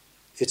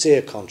 it's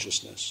ear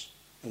consciousness,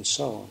 and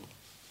so on.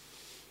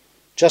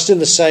 Just in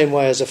the same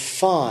way as a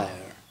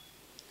fire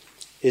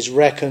is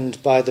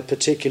reckoned by the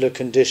particular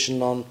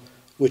condition on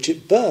which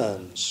it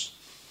burns.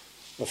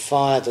 A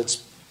fire that's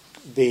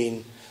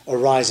been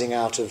arising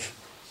out of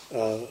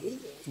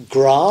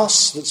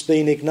grass that's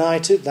been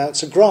ignited,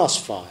 that's a grass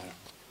fire.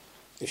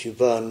 If you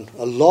burn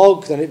a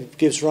log, then it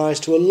gives rise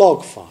to a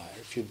log fire.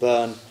 If you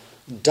burn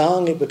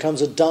dung, it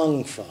becomes a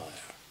dung fire.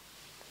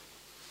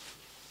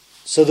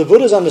 So the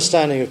Buddha's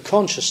understanding of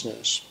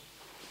consciousness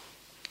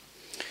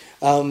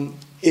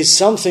is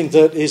something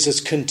that is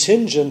as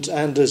contingent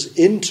and as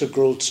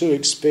integral to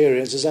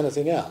experience as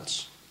anything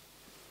else.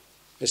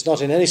 It's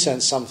not in any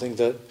sense something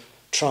that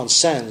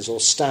transcends or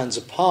stands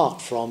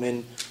apart from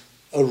in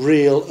a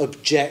real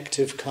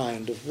objective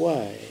kind of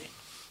way.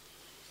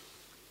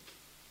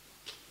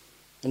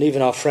 And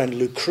even our friend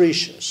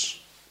Lucretius,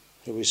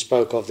 who we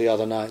spoke of the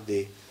other night,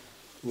 the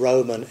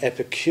Roman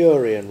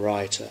Epicurean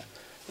writer,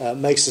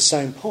 makes the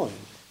same point.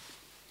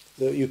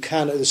 That you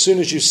can, as soon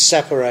as you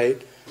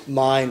separate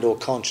mind or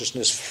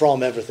consciousness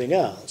from everything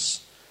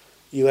else,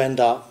 you end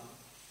up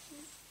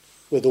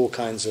with all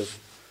kinds of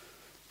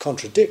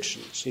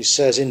contradictions. He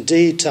says,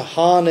 indeed, to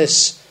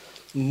harness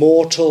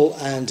mortal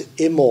and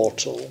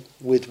immortal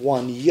with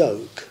one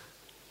yoke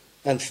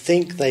and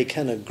think they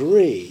can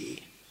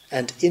agree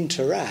and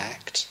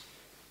interact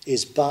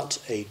is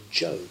but a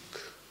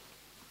joke.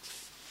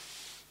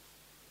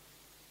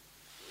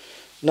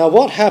 Now,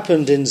 what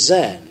happened in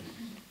Zen,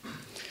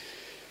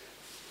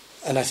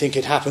 and I think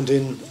it happened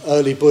in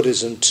early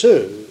Buddhism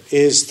too,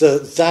 is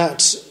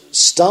that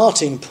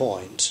starting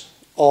point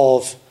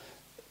of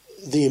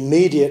the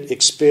immediate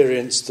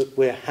experience that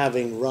we're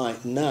having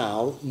right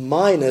now,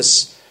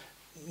 minus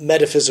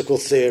metaphysical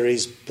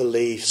theories,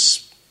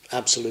 beliefs,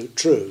 absolute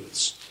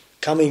truths,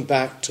 coming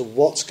back to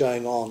what's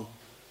going on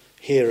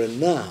here and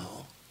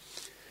now,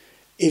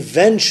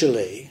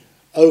 eventually,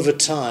 over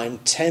time,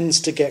 tends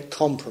to get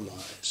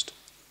compromised.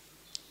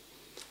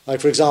 Like,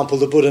 for example,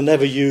 the Buddha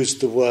never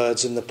used the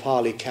words in the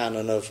Pali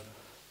Canon of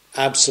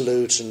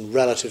absolute and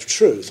relative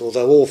truth,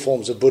 although all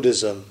forms of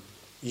Buddhism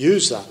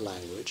use that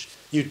language.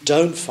 You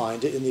don't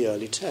find it in the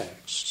early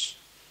texts.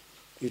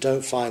 You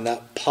don't find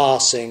that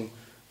passing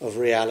of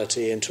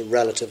reality into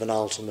relative and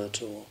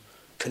ultimate or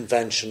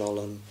conventional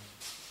and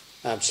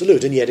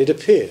absolute, and yet it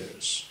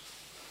appears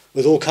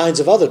with all kinds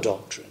of other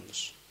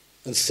doctrines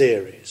and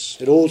theories.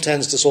 It all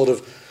tends to sort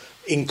of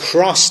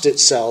encrust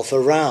itself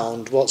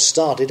around what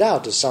started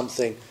out as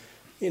something,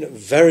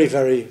 very,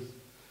 very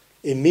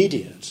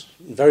immediate,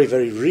 very,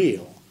 very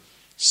real.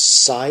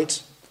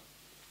 Sight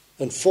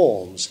and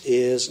forms,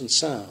 ears and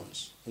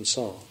sounds, and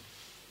so on.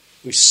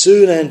 We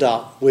soon end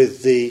up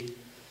with the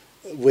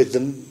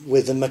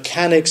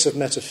mechanics of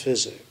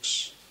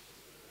metaphysics.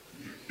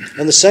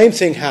 And the same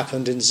thing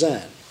happened in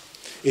Zen.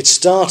 It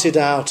started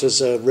out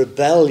as a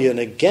rebellion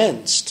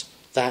against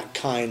that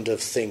kind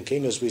of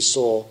thinking, as we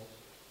saw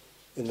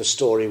in the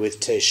story with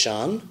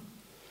Teshan,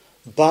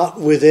 but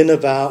within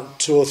about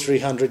 200 or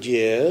 300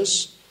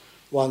 years,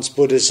 once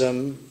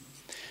Buddhism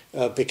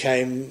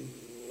became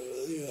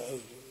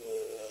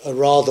a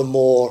rather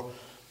more,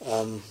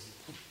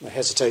 I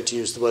hesitate to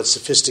use the word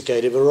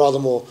sophisticated, but a rather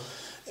more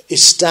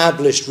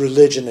established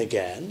religion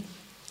again,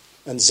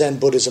 and Zen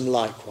Buddhism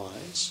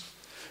likewise,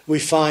 we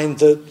find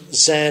that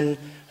Zen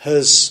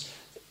has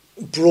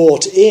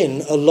brought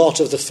in a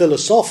lot of the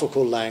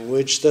philosophical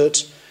language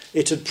that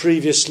it had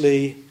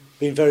previously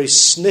been very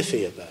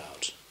sniffy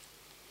about.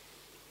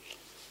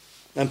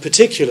 And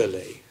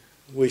particularly,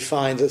 we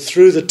find that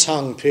through the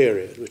Tang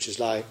period, which is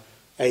like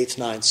 8th,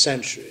 9th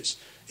centuries,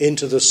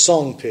 into the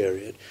Song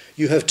period,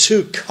 you have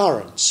two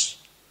currents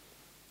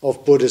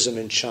of Buddhism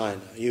in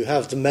China. You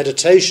have the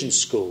meditation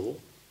school,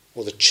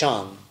 or the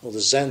Chan, or the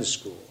Zen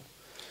school,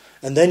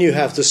 and then you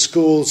have the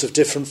schools of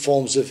different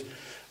forms of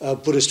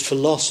Buddhist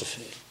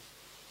philosophy.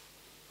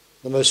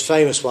 The most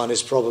famous one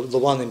is probably, the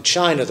one in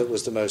China that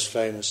was the most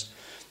famous,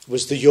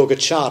 was the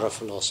Yogacara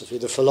philosophy,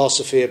 the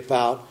philosophy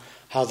about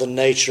how the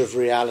nature of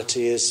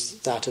reality is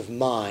that of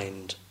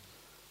mind.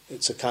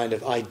 It's a kind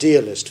of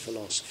idealist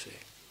philosophy.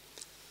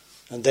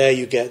 And there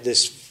you get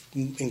this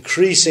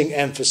increasing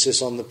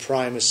emphasis on the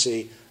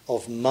primacy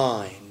of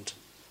mind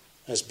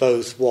as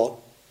both what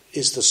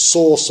is the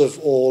source of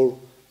all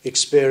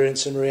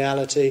experience and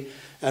reality,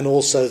 and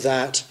also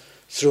that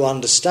through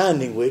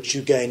understanding which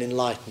you gain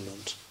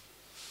enlightenment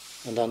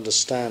and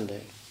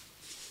understanding.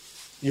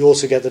 You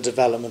also get the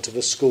development of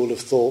a school of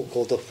thought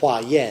called the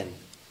Huayan,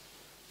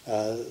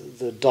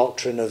 the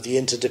doctrine of the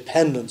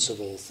interdependence of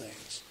all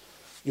things.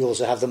 You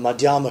also have the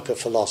Madhyamaka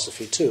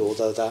philosophy too,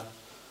 although that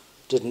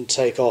didn't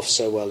take off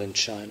so well in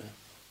China.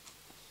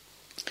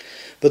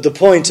 But the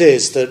point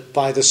is that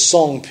by the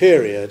Song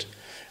period,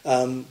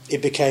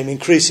 it became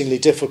increasingly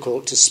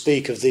difficult to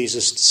speak of these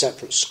as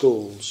separate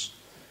schools.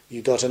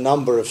 You got a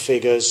number of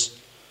figures,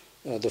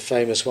 the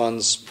famous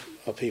ones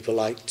are people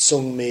like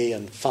Tsungmi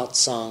and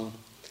Fatsang,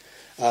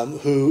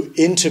 who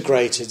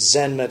integrated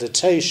Zen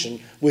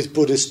meditation with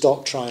Buddhist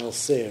doctrinal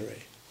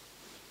theory.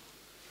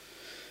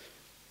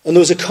 And there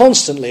was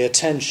constantly a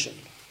tension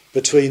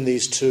between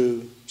these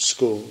two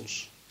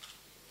schools.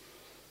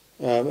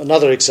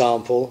 Another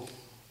example,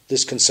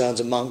 this concerns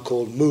a monk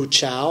called Mu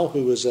Chao,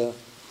 who was a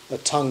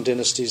Tang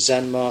dynasty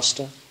Zen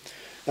master.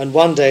 And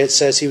one day it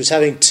says he was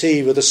having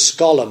tea with a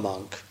scholar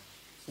monk.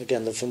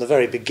 Again, from the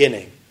very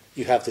beginning,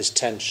 you have this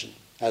tension,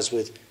 as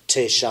with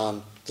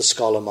Teshan, the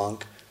scholar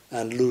monk,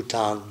 and Lu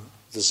Tan,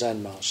 the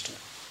Zen master.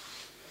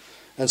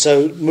 And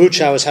so Mu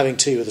Chao is having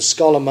tea with a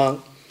scholar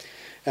monk,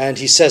 and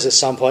he says at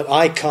some point,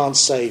 "I can't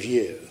save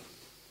you."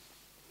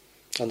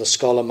 And the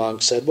scholar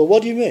monk said, "Well,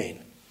 what do you mean?"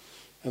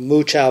 And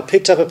Mu Chao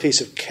picked up a piece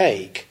of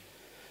cake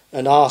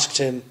and asked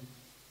him,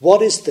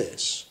 "What is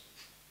this?"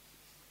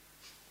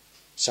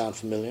 Sound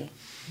familiar?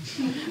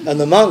 And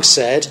the monk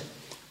said,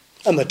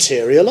 "A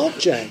material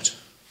object."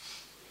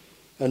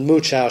 And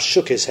Mu Chao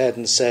shook his head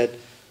and said,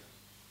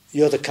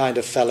 "You're the kind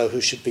of fellow who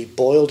should be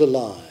boiled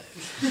alive."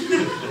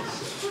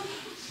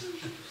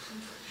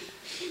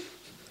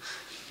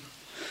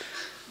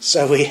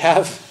 So we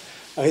have,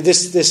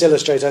 this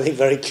illustrates, I think,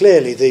 very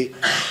clearly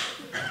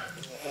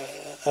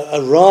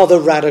a rather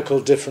radical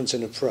difference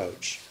in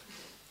approach.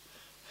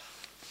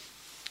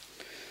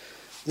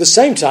 At the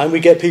same time, we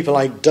get people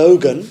like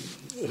Dogen,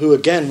 who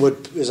again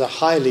is a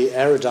highly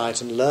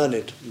erudite and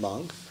learned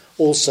monk,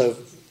 also,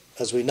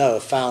 as we know,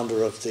 a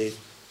founder of the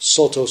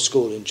Soto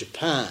school in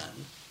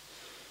Japan.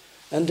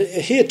 And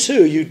here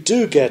too, you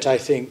do get, I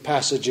think,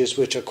 passages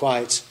which are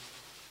quite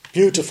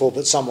beautiful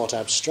but somewhat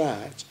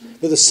abstract.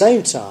 But at the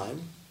same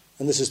time,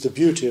 and this is the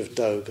beauty of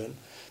Dogen,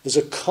 there's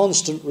a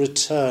constant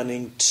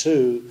returning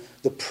to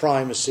the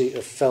primacy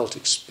of felt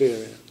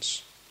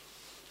experience.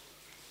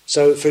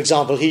 So, for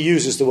example, he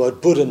uses the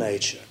word Buddha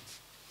nature,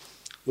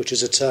 which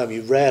is a term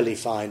you rarely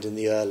find in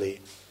the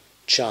early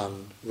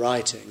Chan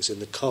writings, in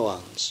the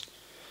koans.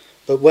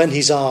 But when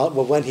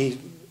he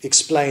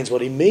explains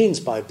what he means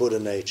by Buddha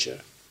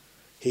nature,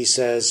 he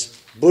says,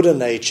 Buddha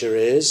nature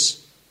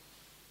is,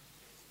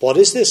 what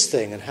is this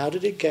thing and how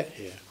did it get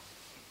here?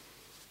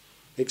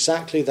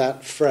 Exactly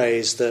that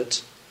phrase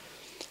that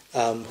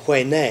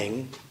Hui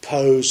Neng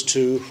posed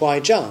to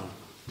Huaijiang.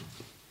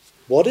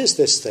 What is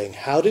this thing?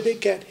 How did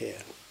it get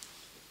here?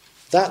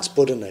 That's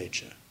Buddha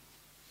nature.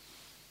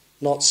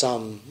 Not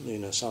some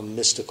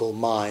mystical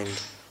mind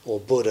or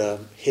Buddha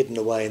hidden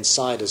away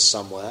inside us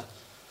somewhere,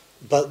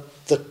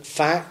 but the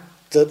fact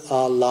that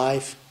our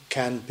life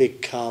can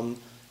become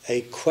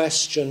a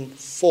question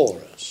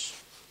for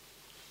us.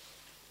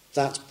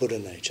 That's Buddha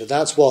nature.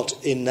 That's what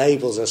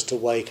enables us to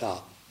wake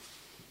up.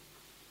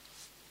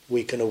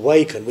 We can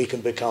awaken, we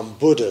can become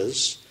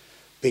Buddhas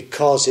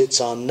because it's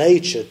our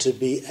nature to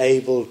be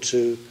able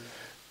to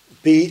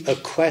be a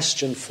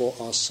question for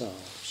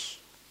ourselves.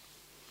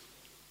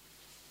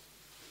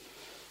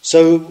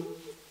 So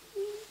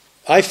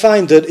I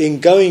find that in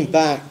going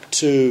back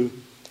to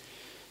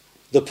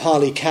the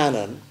Pali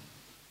Canon,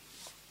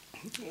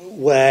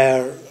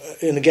 where,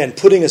 and again,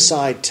 putting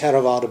aside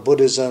Theravada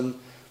Buddhism,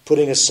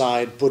 putting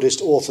aside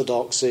Buddhist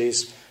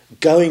orthodoxies,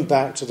 going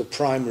back to the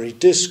primary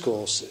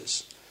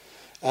discourses,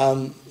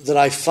 that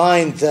I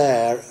find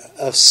there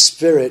a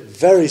spirit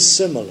very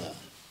similar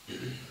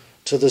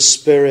to the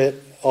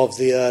spirit of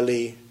the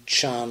early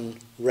Chan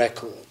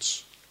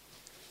records.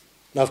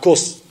 Now, of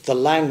course, the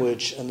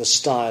language and the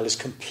style is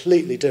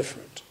completely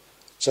different.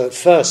 So at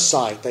first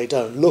sight, they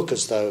don't look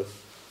as though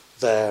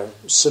they're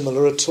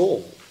similar at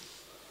all.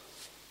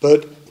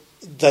 But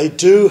they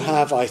do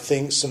have, I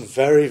think, some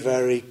very,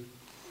 very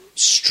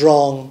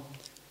strong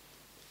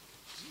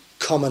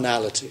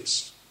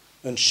commonalities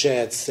and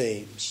shared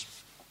themes.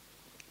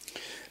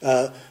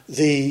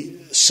 The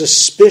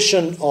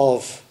suspicion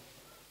of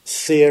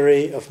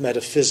theory, of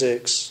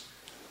metaphysics,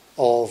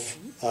 of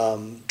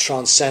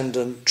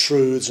transcendent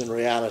truths and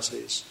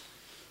realities,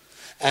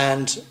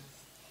 and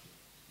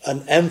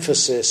an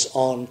emphasis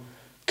on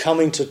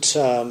coming to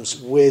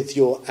terms with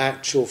your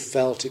actual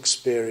felt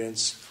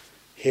experience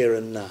here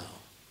and now.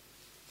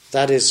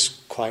 That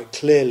is quite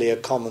clearly a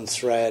common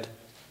thread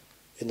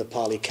in the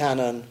Pali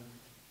Canon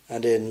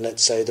and in,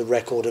 let's say, the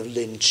record of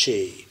Lin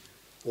Chi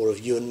or of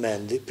Yun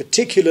Men,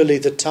 particularly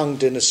the Tang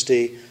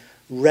Dynasty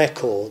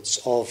records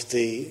of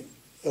the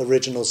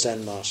original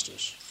Zen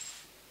masters.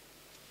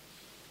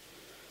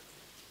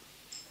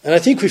 And I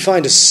think we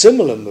find a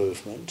similar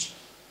movement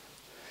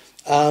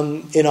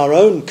in our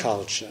own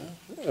culture,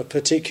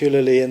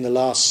 particularly in the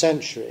last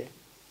century,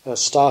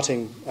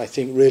 starting, I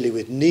think, really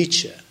with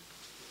Nietzsche,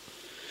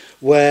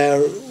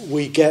 where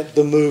we get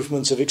the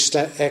movements of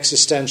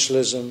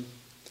existentialism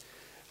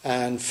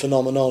and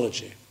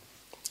phenomenology,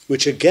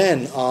 which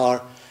again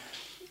are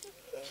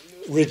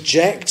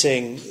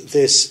rejecting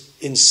this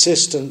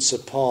insistence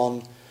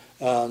upon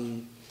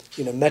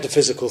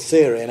metaphysical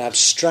theory and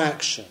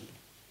abstraction,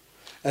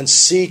 and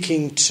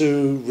seeking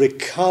to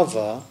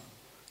recover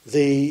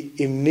the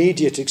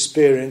immediate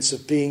experience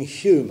of being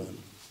human.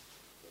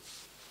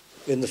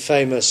 In the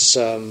famous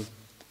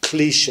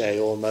cliche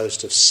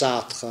almost of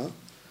Sartre,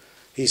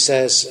 he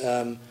says,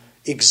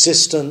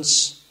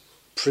 existence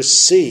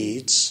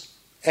precedes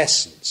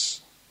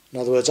essence. In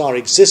other words, our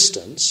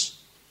existence,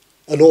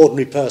 an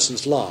ordinary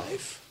person's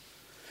life,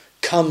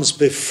 comes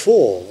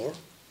before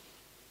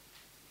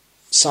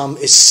some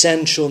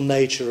essential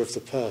nature of the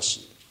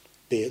person,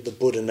 be it the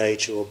Buddha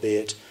nature or be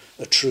it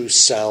a true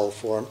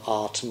self or an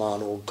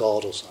Atman or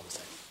God or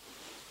something,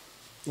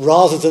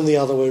 rather than the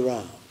other way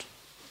round.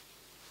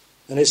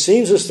 And it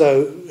seems as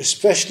though,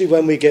 especially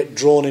when we get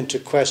drawn into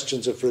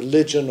questions of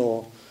religion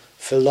or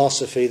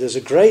philosophy, there's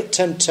a great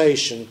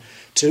temptation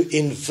to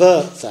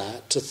invert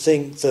that, to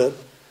think that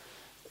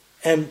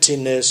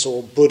emptiness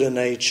or Buddha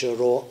nature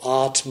or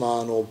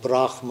Atman or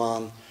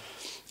Brahman,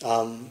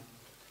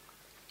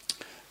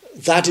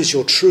 that is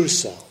your true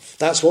self.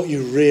 That's what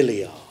you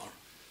really are.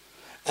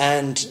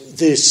 And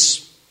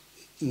this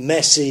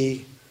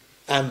messy,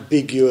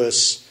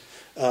 ambiguous,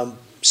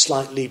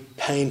 slightly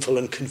painful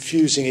and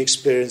confusing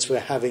experience we're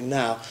having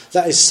now,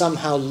 that is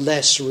somehow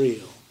less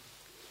real.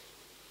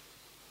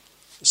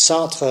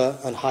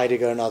 Sartre and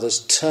Heidegger and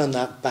others turn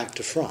that back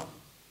to front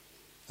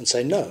and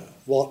say, no,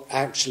 what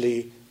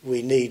actually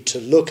we need to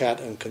look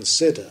at and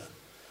consider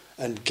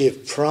and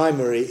give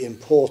primary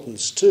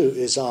importance to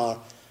is our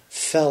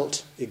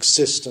felt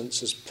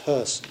existence as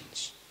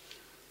persons.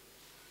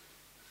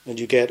 And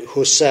you get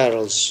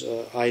Husserl's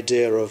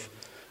idea of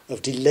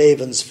die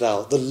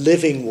Lebenswelt, the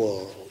living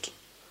world,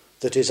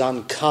 that is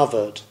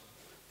uncovered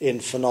in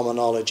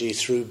phenomenology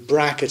through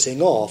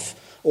bracketing off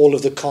all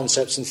of the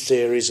concepts and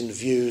theories and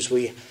views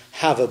we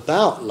have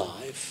about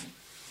life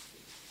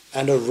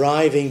and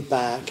arriving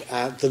back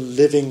at the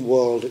living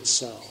world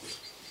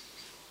itself.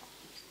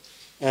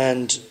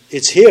 And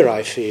it's here,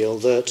 I feel,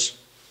 that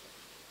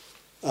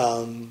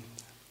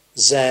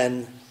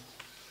Zen,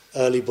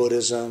 early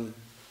Buddhism,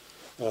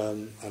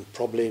 and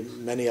probably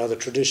many other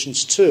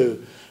traditions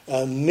too,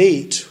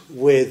 meet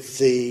with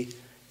the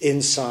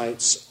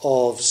insights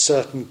of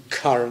certain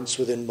currents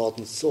within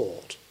modern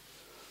thought.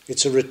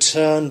 It's a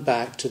return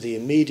back to the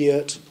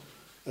immediate,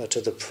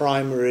 to the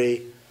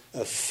primary,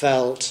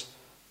 felt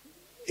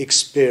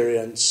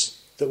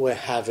experience that we're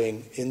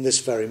having in this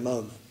very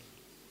moment.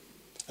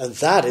 And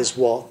that is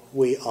what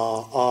we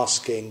are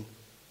asking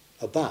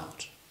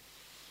about.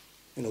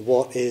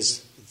 What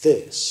is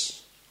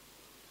this?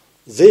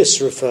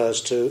 This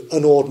refers to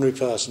an ordinary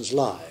person's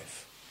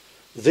life.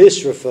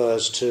 This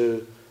refers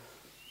to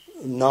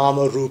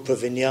namarupa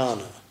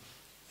vijnana,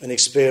 an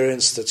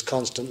experience that's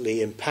constantly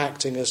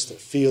impacting us,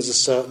 that feels a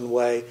certain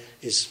way,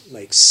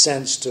 makes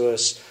sense to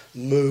us,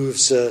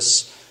 moves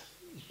us,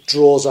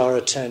 draws our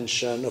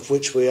attention, of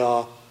which we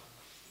are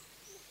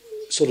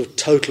sort of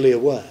totally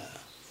aware.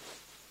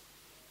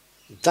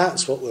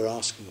 That's what we're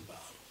asking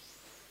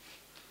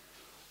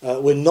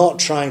about. We're not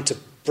trying to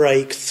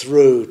break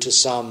through to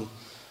some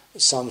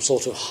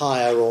sort of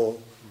higher or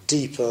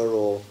deeper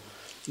or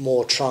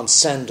more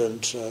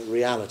transcendent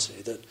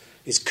reality that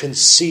is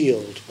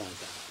concealed by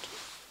that.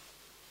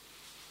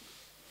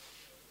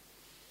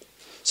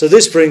 So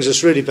this brings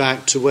us really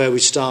back to where we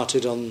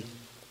started on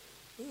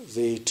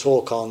the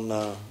talk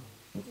on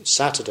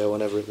Saturday, or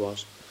whenever it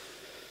was.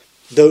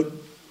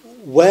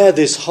 Where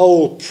this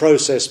whole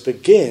process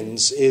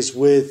begins is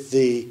with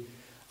the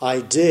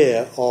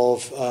idea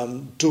of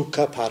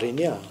dukkha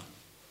parinya,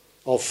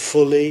 of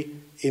fully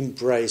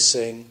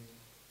embracing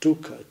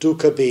dukkha.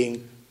 Dukkha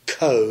being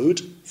code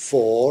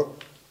for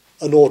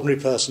an ordinary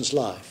person's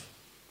life,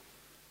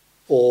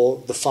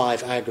 or the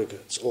five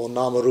aggregates, or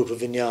namarupa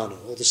vijnana,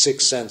 or the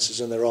six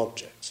senses and their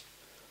objects.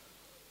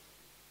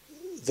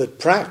 The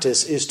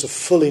practice is to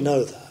fully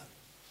know that,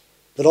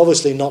 but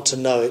obviously not to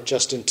know it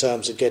just in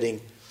terms of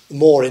getting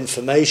more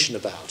information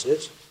about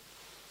it,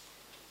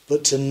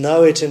 but to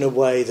know it in a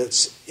way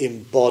that's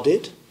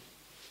embodied,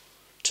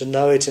 to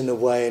know it in a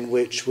way in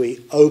which we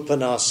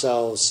open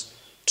ourselves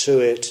to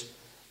it,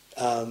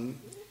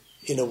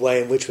 in a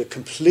way in which we're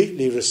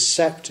completely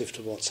receptive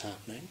to what's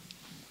happening,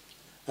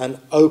 and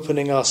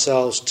opening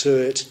ourselves to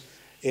it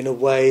in a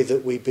way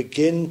that we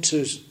begin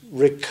to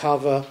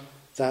recover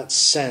that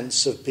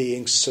sense of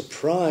being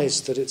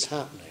surprised that it's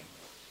happening,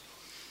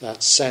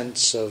 that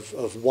sense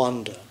of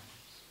wonder,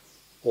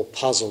 or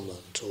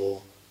puzzlement,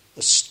 or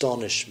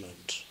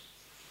astonishment.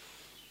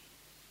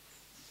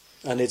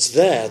 And it's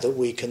there that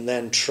we can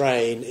then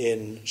train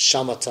in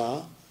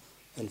shamatha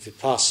and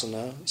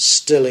vipassana,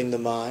 stilling the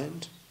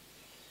mind,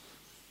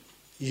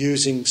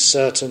 using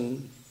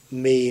certain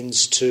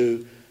means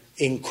to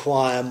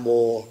inquire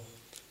more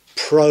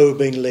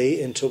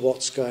probingly into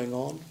what's going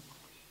on,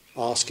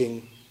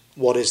 asking,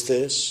 what is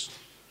this?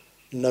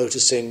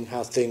 Noticing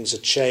how things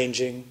are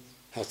changing,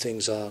 how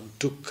things are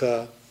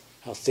dukkha,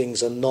 how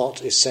things are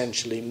not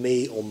essentially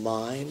me or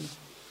mine,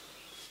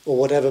 or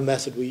whatever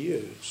method we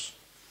use.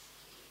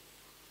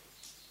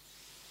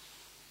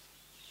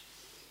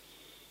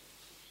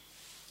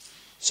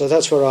 So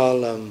that's where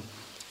I'll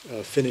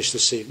finish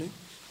this evening.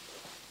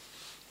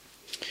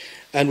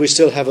 And we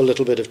still have a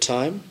little bit of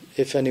time.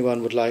 If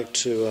anyone would like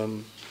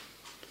to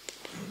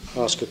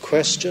ask a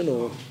question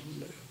or...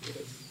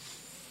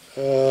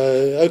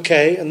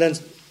 okay, and then...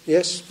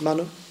 Yes,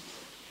 Manu?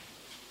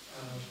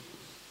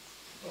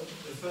 Well,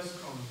 the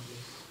first comment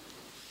is,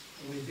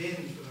 within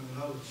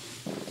phenomenology,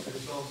 there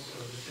is also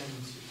the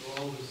tendency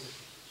to always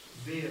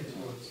veer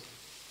towards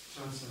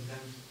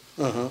transcendental.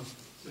 Uh-huh.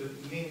 So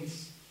it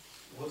means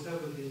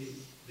whatever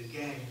the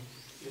game,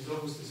 there's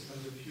always this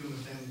kind of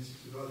human tendency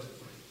to go that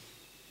way.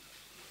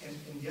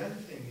 And the other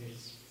thing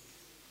is,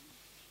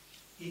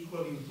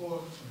 equally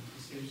important,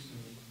 it seems to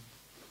me,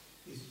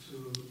 is to,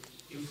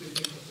 if we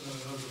think of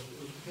phenomenology, if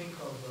we think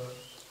of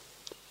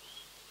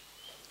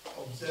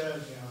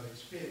observing our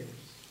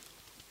experience,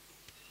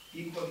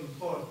 equally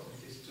important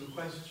is to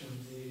question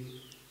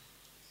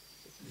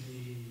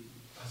the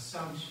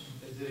assumption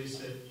that there is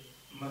a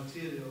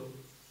material,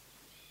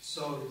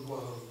 solid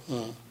world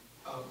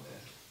out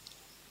there.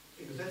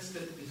 Because that's the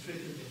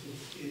tricky bit.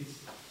 It's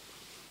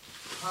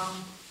half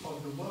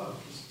of the work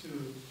is to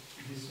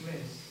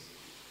dismiss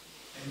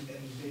and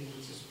be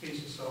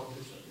suspicious of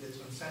the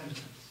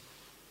transcendence.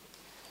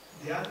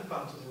 The other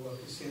part of the work,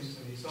 it seems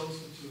to me, is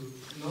also to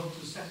not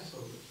to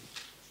settle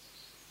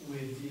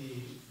with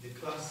the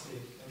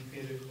classic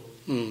empirical.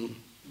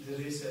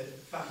 There is a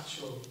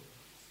factual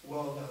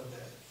world out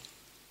there.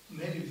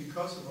 Maybe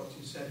because of what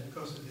you said,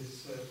 because of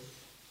this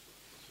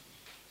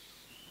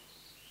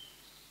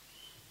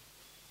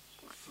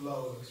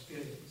flow of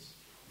experience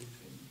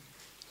between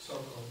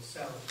so-called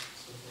self,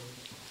 so-called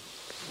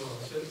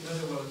world. So in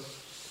other words,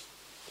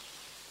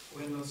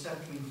 we're not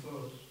settling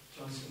for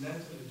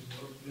transcendentalism,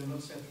 we're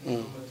not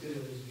settling for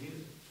materialism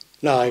either.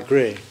 No, I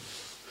agree.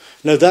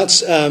 No,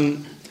 that's,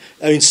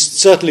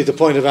 certainly the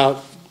point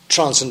about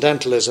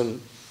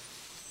transcendentalism,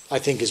 I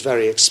think, is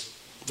very,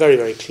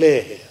 very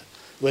clear here.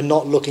 We're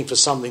not looking for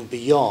something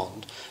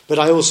beyond. But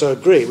I also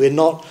agree, we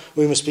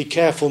must be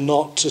careful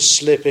not to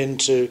slip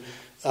into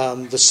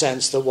the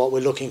sense that what we're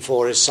looking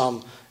for is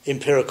some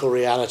empirical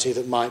reality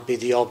that might be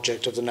the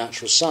object of the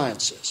natural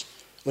sciences.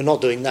 We're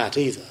not doing that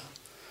either.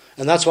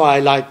 And that's why I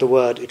like the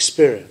word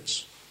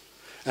experience.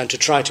 and to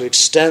try to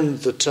extend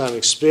the term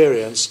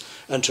experience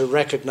and to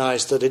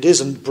recognize that it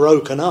isn't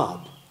broken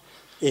up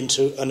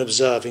into an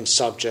observing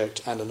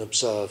subject and an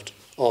observed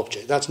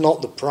object. That's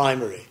not the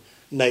primary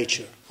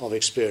nature of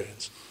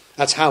experience.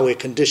 That's how we're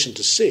conditioned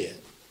to see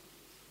it.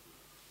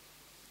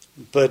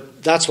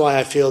 But that's why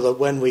I feel that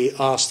when we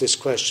ask this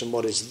question,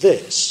 what is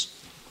this?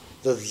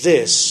 The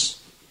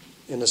this,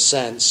 in a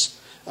sense,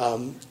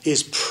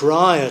 is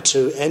prior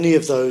to any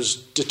of those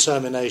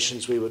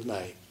determinations we would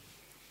make.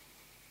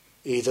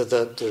 Either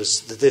that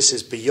this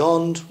is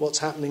beyond what's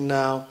happening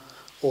now,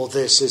 or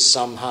this is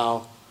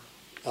somehow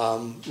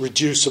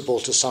reducible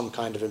to some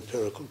kind of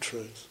empirical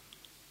truth.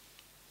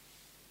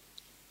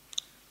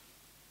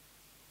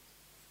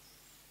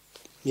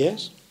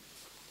 Yes?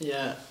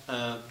 Yeah,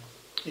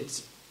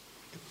 it's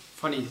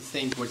funny to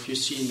think what you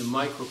see in the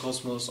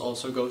microcosmos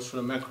also goes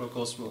through the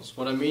macrocosmos.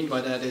 What I mean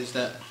by that is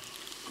that,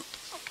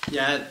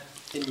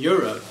 in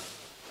Europe,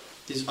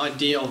 this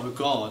idea of a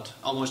god,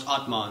 almost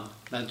Atman,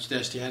 that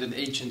they had in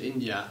ancient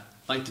India,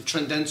 like the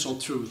transcendental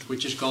truth,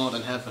 which is God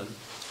and heaven.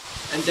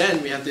 And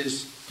then we have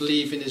this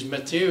belief in this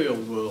material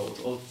world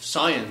of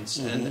science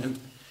and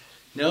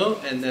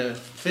the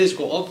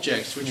physical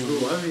objects which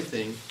rule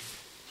everything.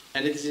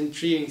 And it is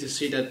intriguing to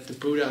see that the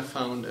Buddha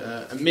found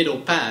a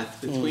middle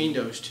path between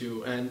those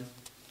two, and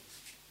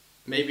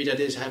maybe that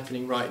is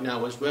happening right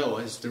now as well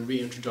as the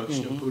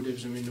reintroduction of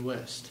Buddhism in the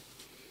West.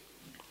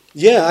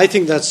 Yeah, I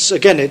think that's,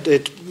 again,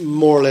 it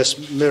more or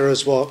less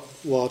mirrors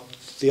what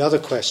the other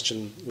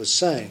question was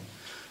saying.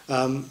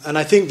 And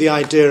I think the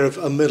idea of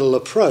a middle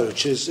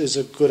approach is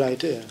a good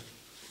idea,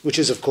 which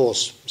is, of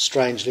course,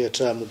 strangely a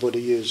term the Buddha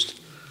used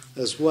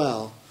as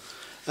well.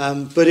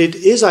 But it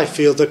is, I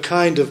feel, the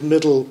kind of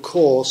middle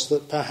course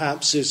that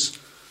perhaps is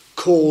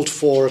called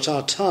for at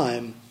our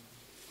time.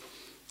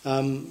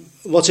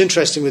 What's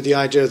interesting with the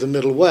idea of the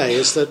middle way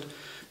is that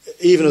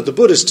even at the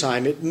Buddha's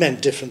time it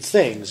meant different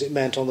things. It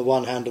meant, on the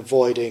one hand,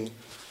 avoiding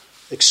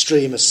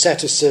extreme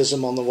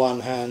asceticism on the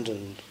one hand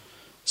and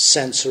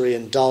sensory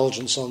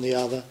indulgence on the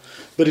other.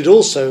 But it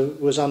also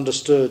was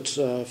understood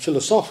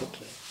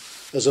philosophically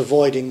as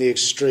avoiding the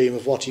extreme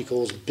of what he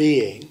calls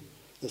being,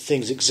 that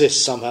things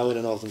exist somehow in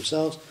and of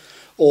themselves,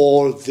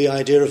 or the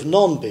idea of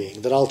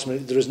non-being, that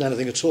ultimately there isn't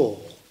anything at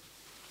all.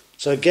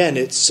 So again,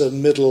 it's a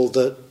middle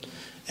that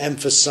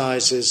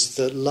emphasizes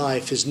that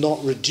life is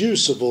not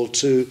reducible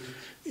to,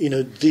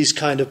 these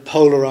kind of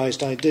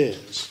polarized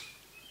ideas.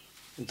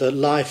 That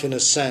life, in a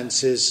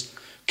sense,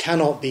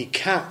 cannot be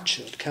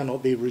captured,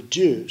 cannot be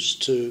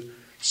reduced to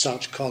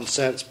such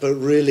concepts, but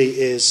really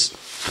is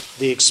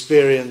the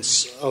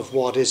experience of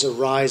what is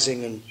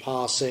arising and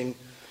passing,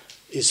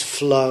 is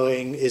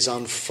flowing, is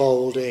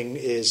unfolding,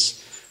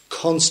 is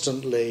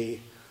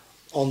constantly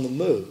on the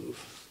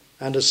move,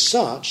 and as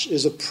such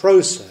is a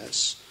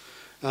process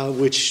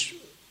which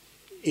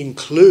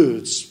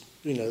includes,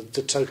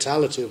 the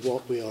totality of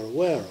what we are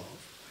aware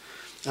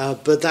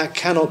of. But that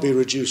cannot be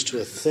reduced to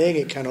a thing,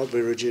 it cannot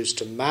be reduced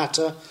to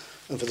matter,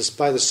 and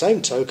by the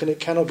same token, it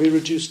cannot be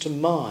reduced to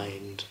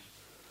mind.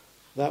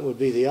 That would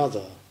be the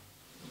other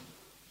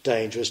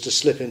danger, is to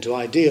slip into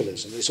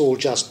idealism. It's all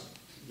just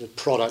the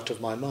product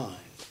of my mind.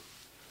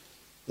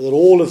 That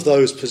all of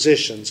those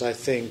positions, I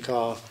think,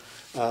 are,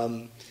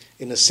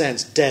 in a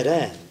sense, dead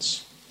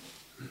ends.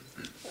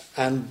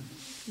 And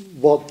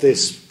what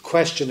this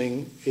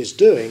questioning is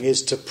doing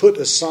is to put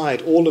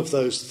aside all of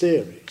those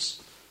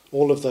theories,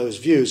 all of those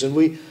views. And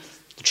the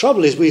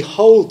trouble is we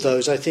hold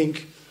those, I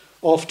think,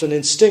 often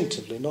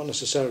instinctively, not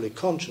necessarily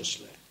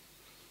consciously.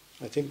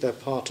 I think they're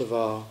part of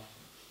our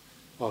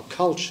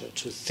culture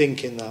to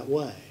think in that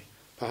way.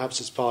 Perhaps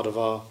it's part of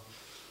our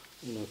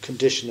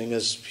conditioning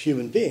as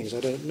human beings, I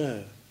don't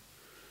know.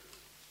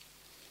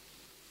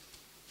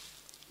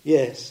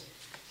 Yes?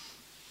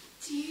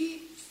 Do you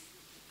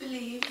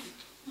believe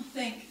or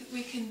think that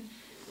we can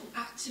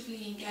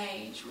actively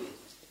engage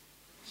with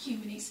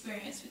human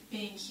experience, with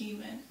being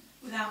human,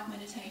 without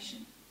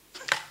meditation?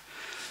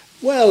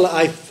 Well,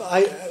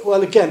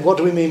 well, again, what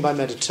do we mean by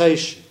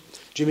meditation?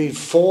 Do you mean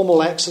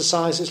formal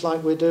exercises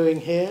like we're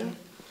doing here?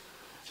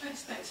 I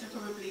expect I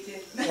probably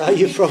did.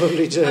 You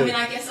probably do. I mean,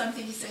 I guess I'm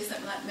thinking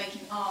something like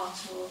making art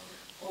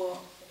or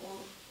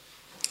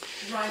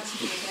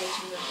writing,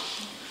 engaging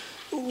with.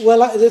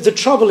 Well, the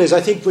trouble is,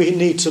 I think we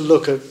need to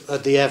look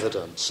at the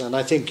evidence, and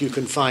I think you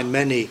can find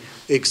many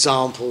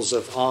examples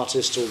of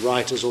artists or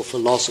writers or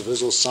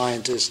philosophers or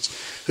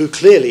scientists who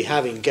clearly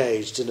have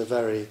engaged in a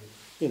very,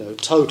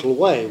 total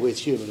way with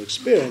human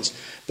experience,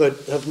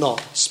 but have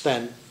not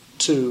spent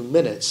 2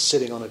 minutes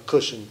sitting on a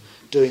cushion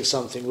doing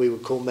something we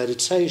would call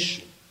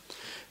meditation.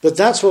 But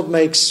that's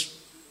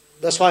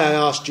why I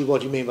asked you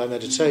what you mean by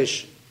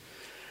meditation.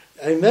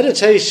 And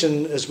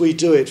meditation, as we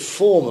do it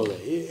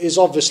formally, is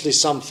obviously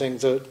something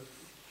that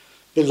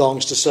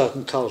belongs to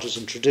certain cultures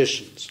and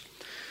traditions.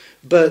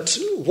 But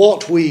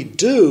what we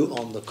do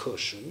on the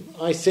cushion,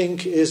 I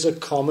think, is a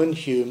common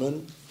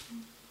human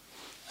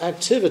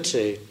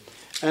activity.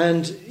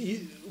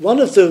 And one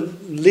of the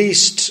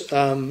least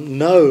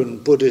known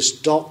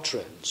Buddhist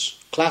doctrines,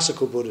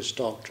 classical Buddhist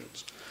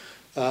doctrines,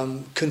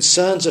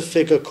 concerns a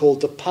figure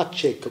called the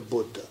Pacceka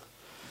Buddha,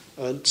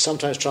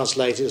 sometimes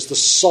translated as the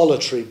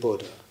solitary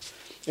Buddha.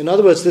 In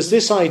other words, there's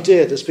this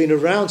idea that's been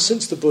around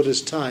since the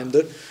Buddha's time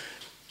that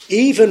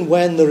even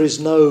when there is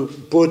no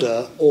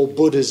Buddha or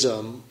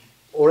Buddhism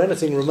or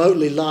anything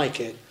remotely like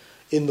it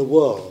in the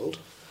world,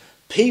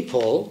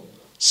 people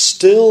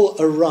still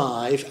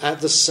arrive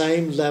at the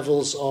same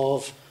levels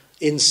of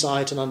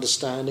insight and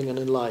understanding and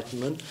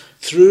enlightenment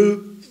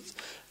through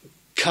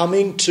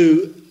coming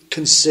to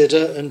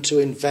consider and to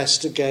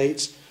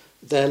investigate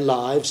their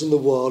lives in the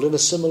world in a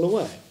similar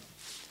way.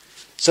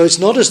 So it's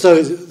not as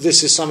though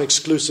this is some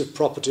exclusive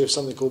property of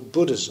something called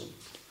Buddhism,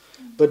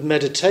 but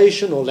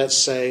meditation, or let's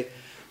say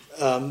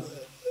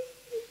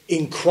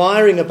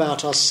inquiring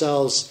about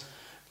ourselves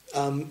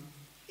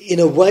in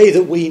a way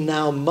that we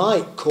now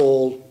might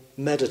call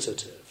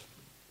meditative,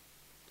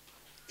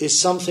 is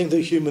something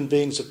that human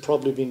beings have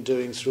probably been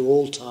doing through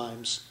all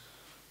times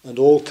and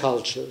all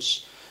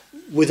cultures,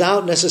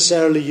 without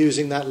necessarily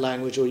using that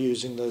language or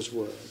using those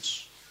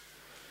words.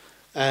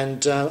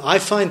 And I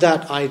find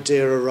that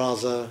idea a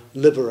rather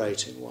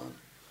liberating one.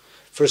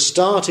 For a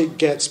start, it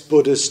gets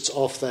Buddhists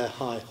off their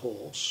high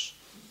horse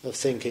of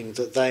thinking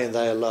that they and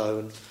they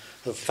alone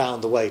have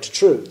found the way to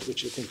truth,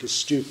 which I think is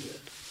stupid.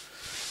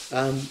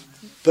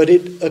 But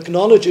it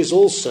acknowledges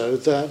also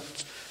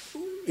that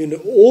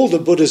all the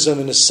Buddhism,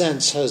 in a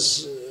sense,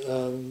 has,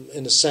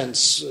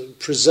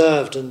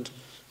 preserved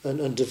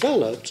and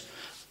developed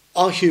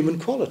are human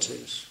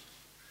qualities,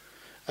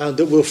 and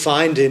that we'll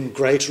find in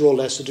greater or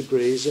lesser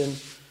degrees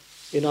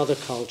in other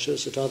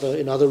cultures,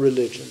 in other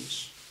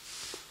religions.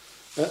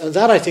 And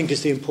that, I think,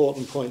 is the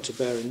important point to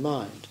bear in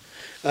mind.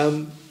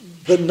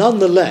 But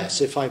nonetheless,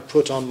 if I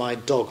put on my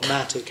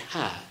dogmatic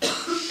hat,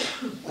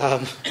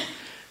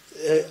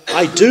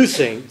 I do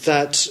think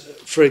that,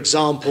 for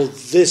example,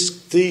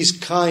 these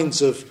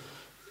kinds of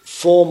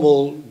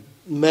formal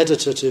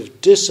meditative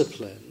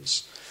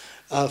disciplines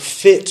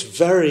fit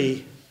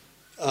very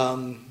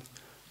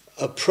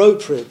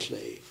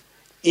appropriately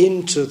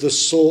into the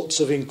sorts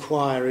of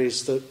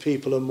inquiries that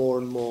people are more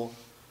and more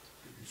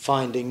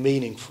finding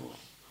meaningful.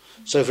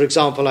 So, for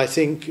example, I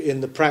think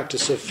in the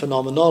practice of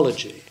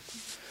phenomenology,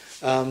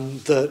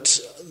 that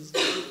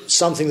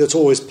something that's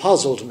always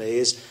puzzled me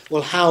is,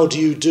 well, how do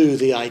you do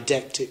the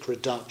eidectic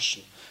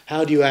reduction?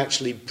 How do you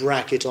actually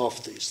bracket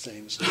off these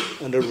things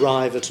and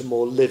arrive at a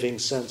more living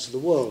sense of the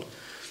world?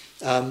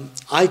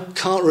 I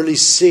can't really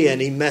see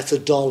any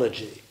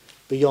methodology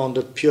beyond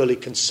a purely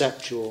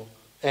conceptual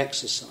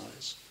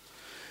exercise.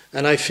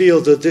 And I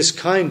feel that this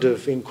kind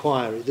of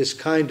inquiry, this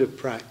kind of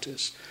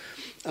practice,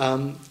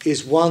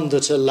 is one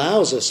that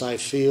allows us, I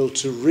feel,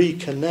 to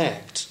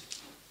reconnect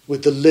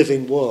with the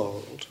living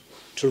world,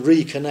 to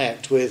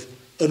reconnect with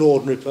an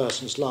ordinary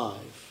person's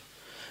life,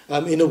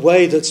 in a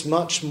way that's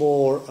much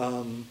more,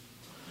 in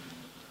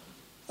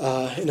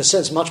a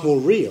sense, much more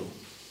real,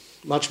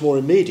 much more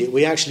immediate.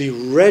 We actually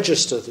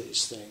register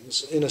these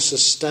things in a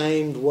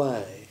sustained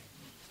way.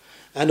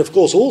 And of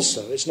course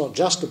also, it's not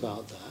just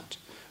about that,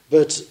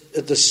 but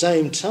at the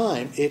same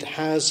time, it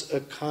has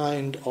a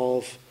kind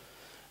of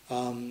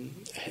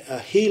a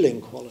healing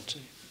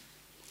quality.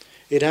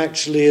 It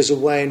actually is a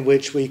way in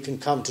which we can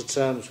come to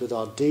terms with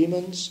our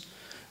demons,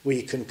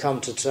 we can come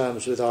to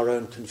terms with our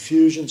own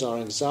confusions, our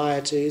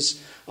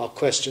anxieties, our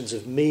questions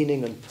of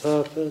meaning and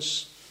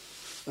purpose.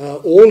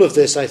 All of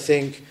this, I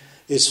think,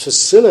 is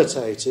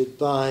facilitated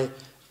by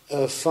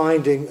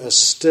finding a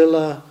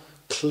stiller,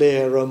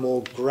 clearer,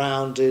 more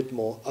grounded,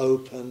 more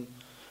open,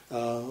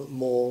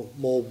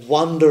 more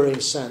wondering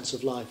sense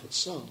of life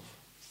itself.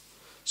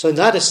 So in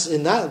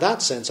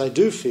that sense, I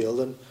do feel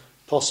that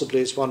possibly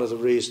it's one of the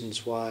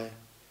reasons why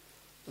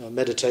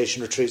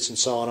meditation retreats and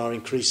so on are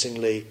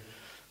increasingly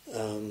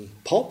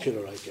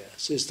popular, I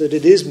guess, is that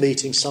it is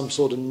meeting some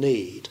sort of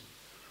need.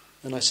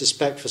 And I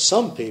suspect for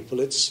some people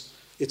it's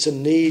a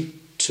need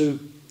to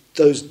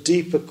those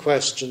deeper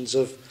questions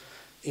of,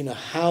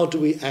 how do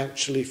we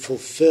actually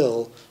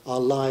fulfill our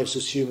lives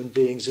as human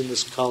beings in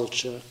this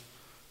culture,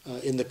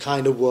 in the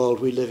kind of world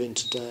we live in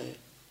today.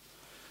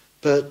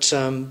 But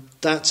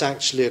that's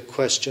actually a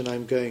question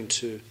I'm going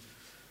to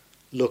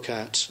look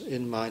at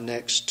in my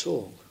next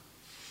talk.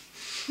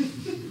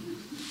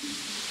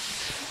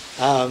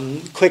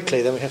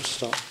 Quickly, then we have to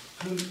stop.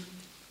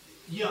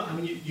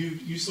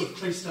 You sort of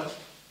traced out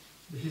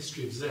the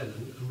history of Zen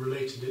and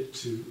related it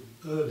to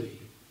early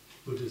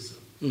Buddhism.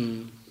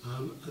 And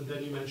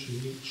then you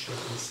mentioned Nietzsche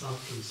and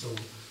Sartre and so on.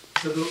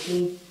 So there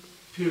are all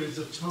periods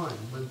of time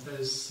when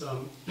there's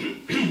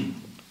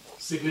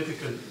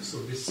significant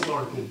sort of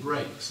historical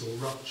breaks or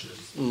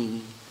ruptures,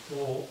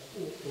 or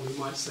you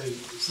might say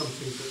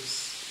something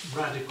that's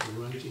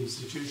radical or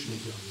anti-institutional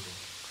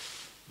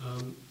going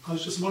on. I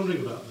was just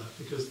wondering about that,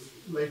 because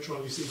later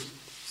on you seem to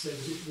say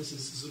that this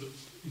is a sort of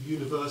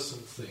universal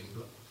thing,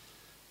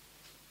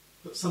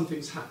 but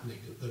something's happening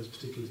at those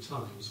particular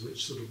times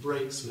which sort of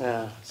breaks with the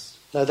past.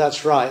 No,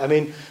 that's right. I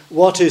mean,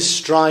 what is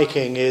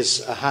striking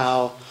is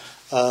how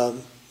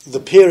the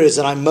periods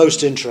that I'm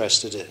most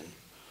interested in,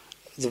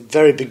 the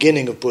very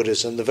beginning of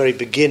Buddhism, the very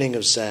beginning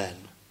of Zen,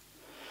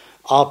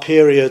 are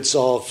periods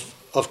of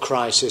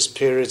crisis,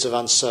 periods of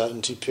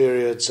uncertainty,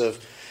 periods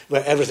of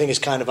where everything is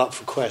kind of up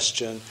for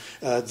question.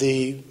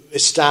 The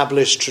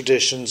established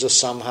traditions are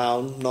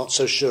somehow not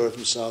so sure of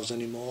themselves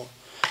anymore.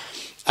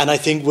 And I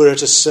think we're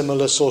at a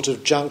similar sort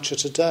of juncture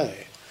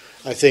today.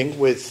 I think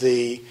with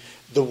the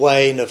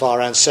wane of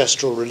our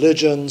ancestral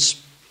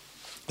religions,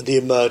 the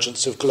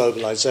emergence of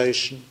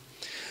globalization,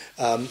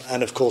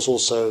 and of course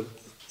also,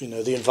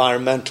 the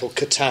environmental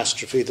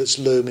catastrophe that's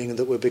looming and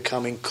that we're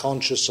becoming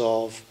conscious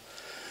of.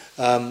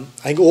 I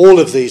think all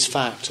of these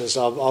factors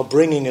are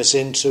bringing us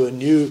into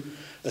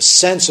a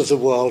sense of the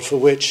world for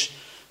which,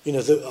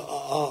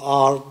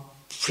 our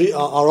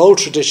old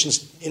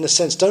traditions, in a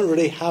sense, don't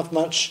really have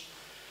much.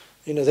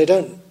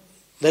 They're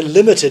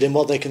limited in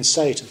what they can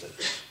say to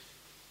this,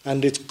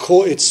 and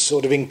it's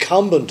sort of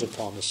incumbent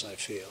upon us, I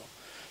feel,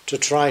 to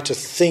try to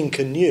think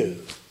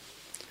anew.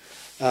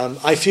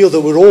 I feel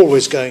that we're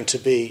always going to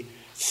be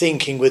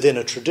thinking within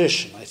a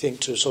tradition. I think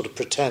to sort of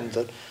pretend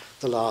that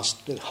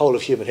the whole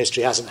of human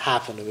history hasn't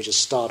happened and we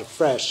just start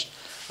afresh,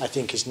 I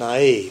think is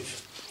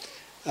naive.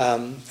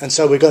 And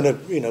so we're going to,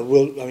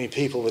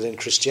 people within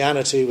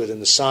Christianity, within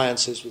the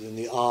sciences, within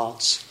the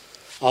arts,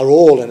 are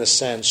all, in a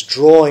sense,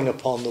 drawing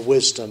upon the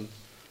wisdom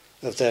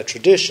of their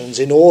traditions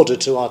in order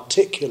to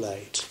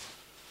articulate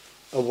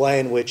a way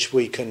in which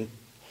we can,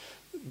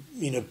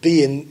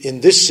 be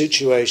in this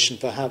situation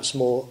perhaps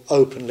more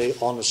openly,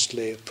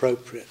 honestly,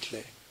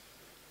 appropriately.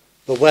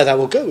 But where that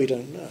will go, we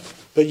don't know.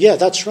 But yeah,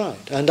 that's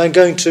right. And I'm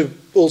going to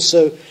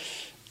also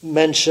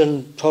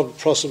mention,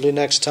 possibly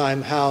next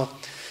time, how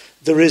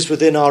there is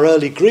within our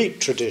early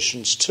Greek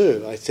traditions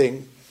too, I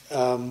think,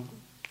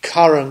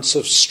 currents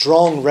of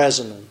strong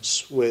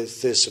resonance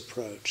with this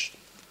approach.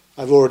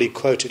 I've already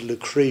quoted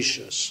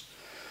Lucretius,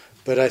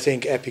 but I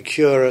think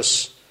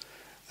Epicurus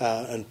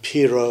and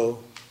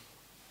Pyrrho,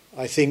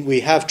 I think we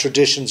have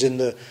traditions in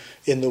the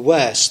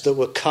West that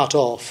were cut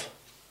off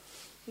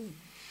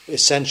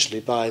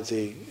essentially by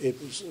the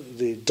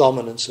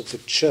dominance of the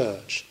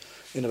church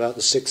in about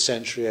the 6th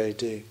century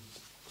AD.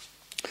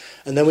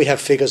 And then we have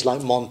figures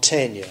like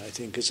Montaigne, I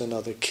think, is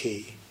another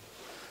key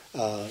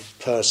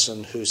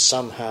person who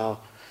somehow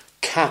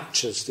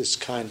captures this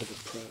kind of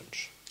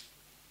approach.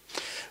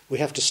 We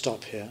have to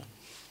stop here.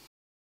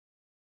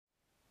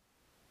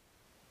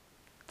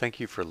 Thank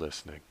you for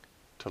listening.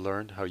 To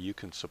learn how you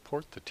can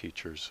support the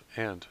teachers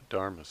and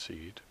Dharma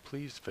Seed,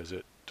 please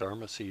visit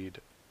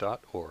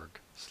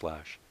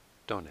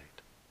dharmaseed.org/donate.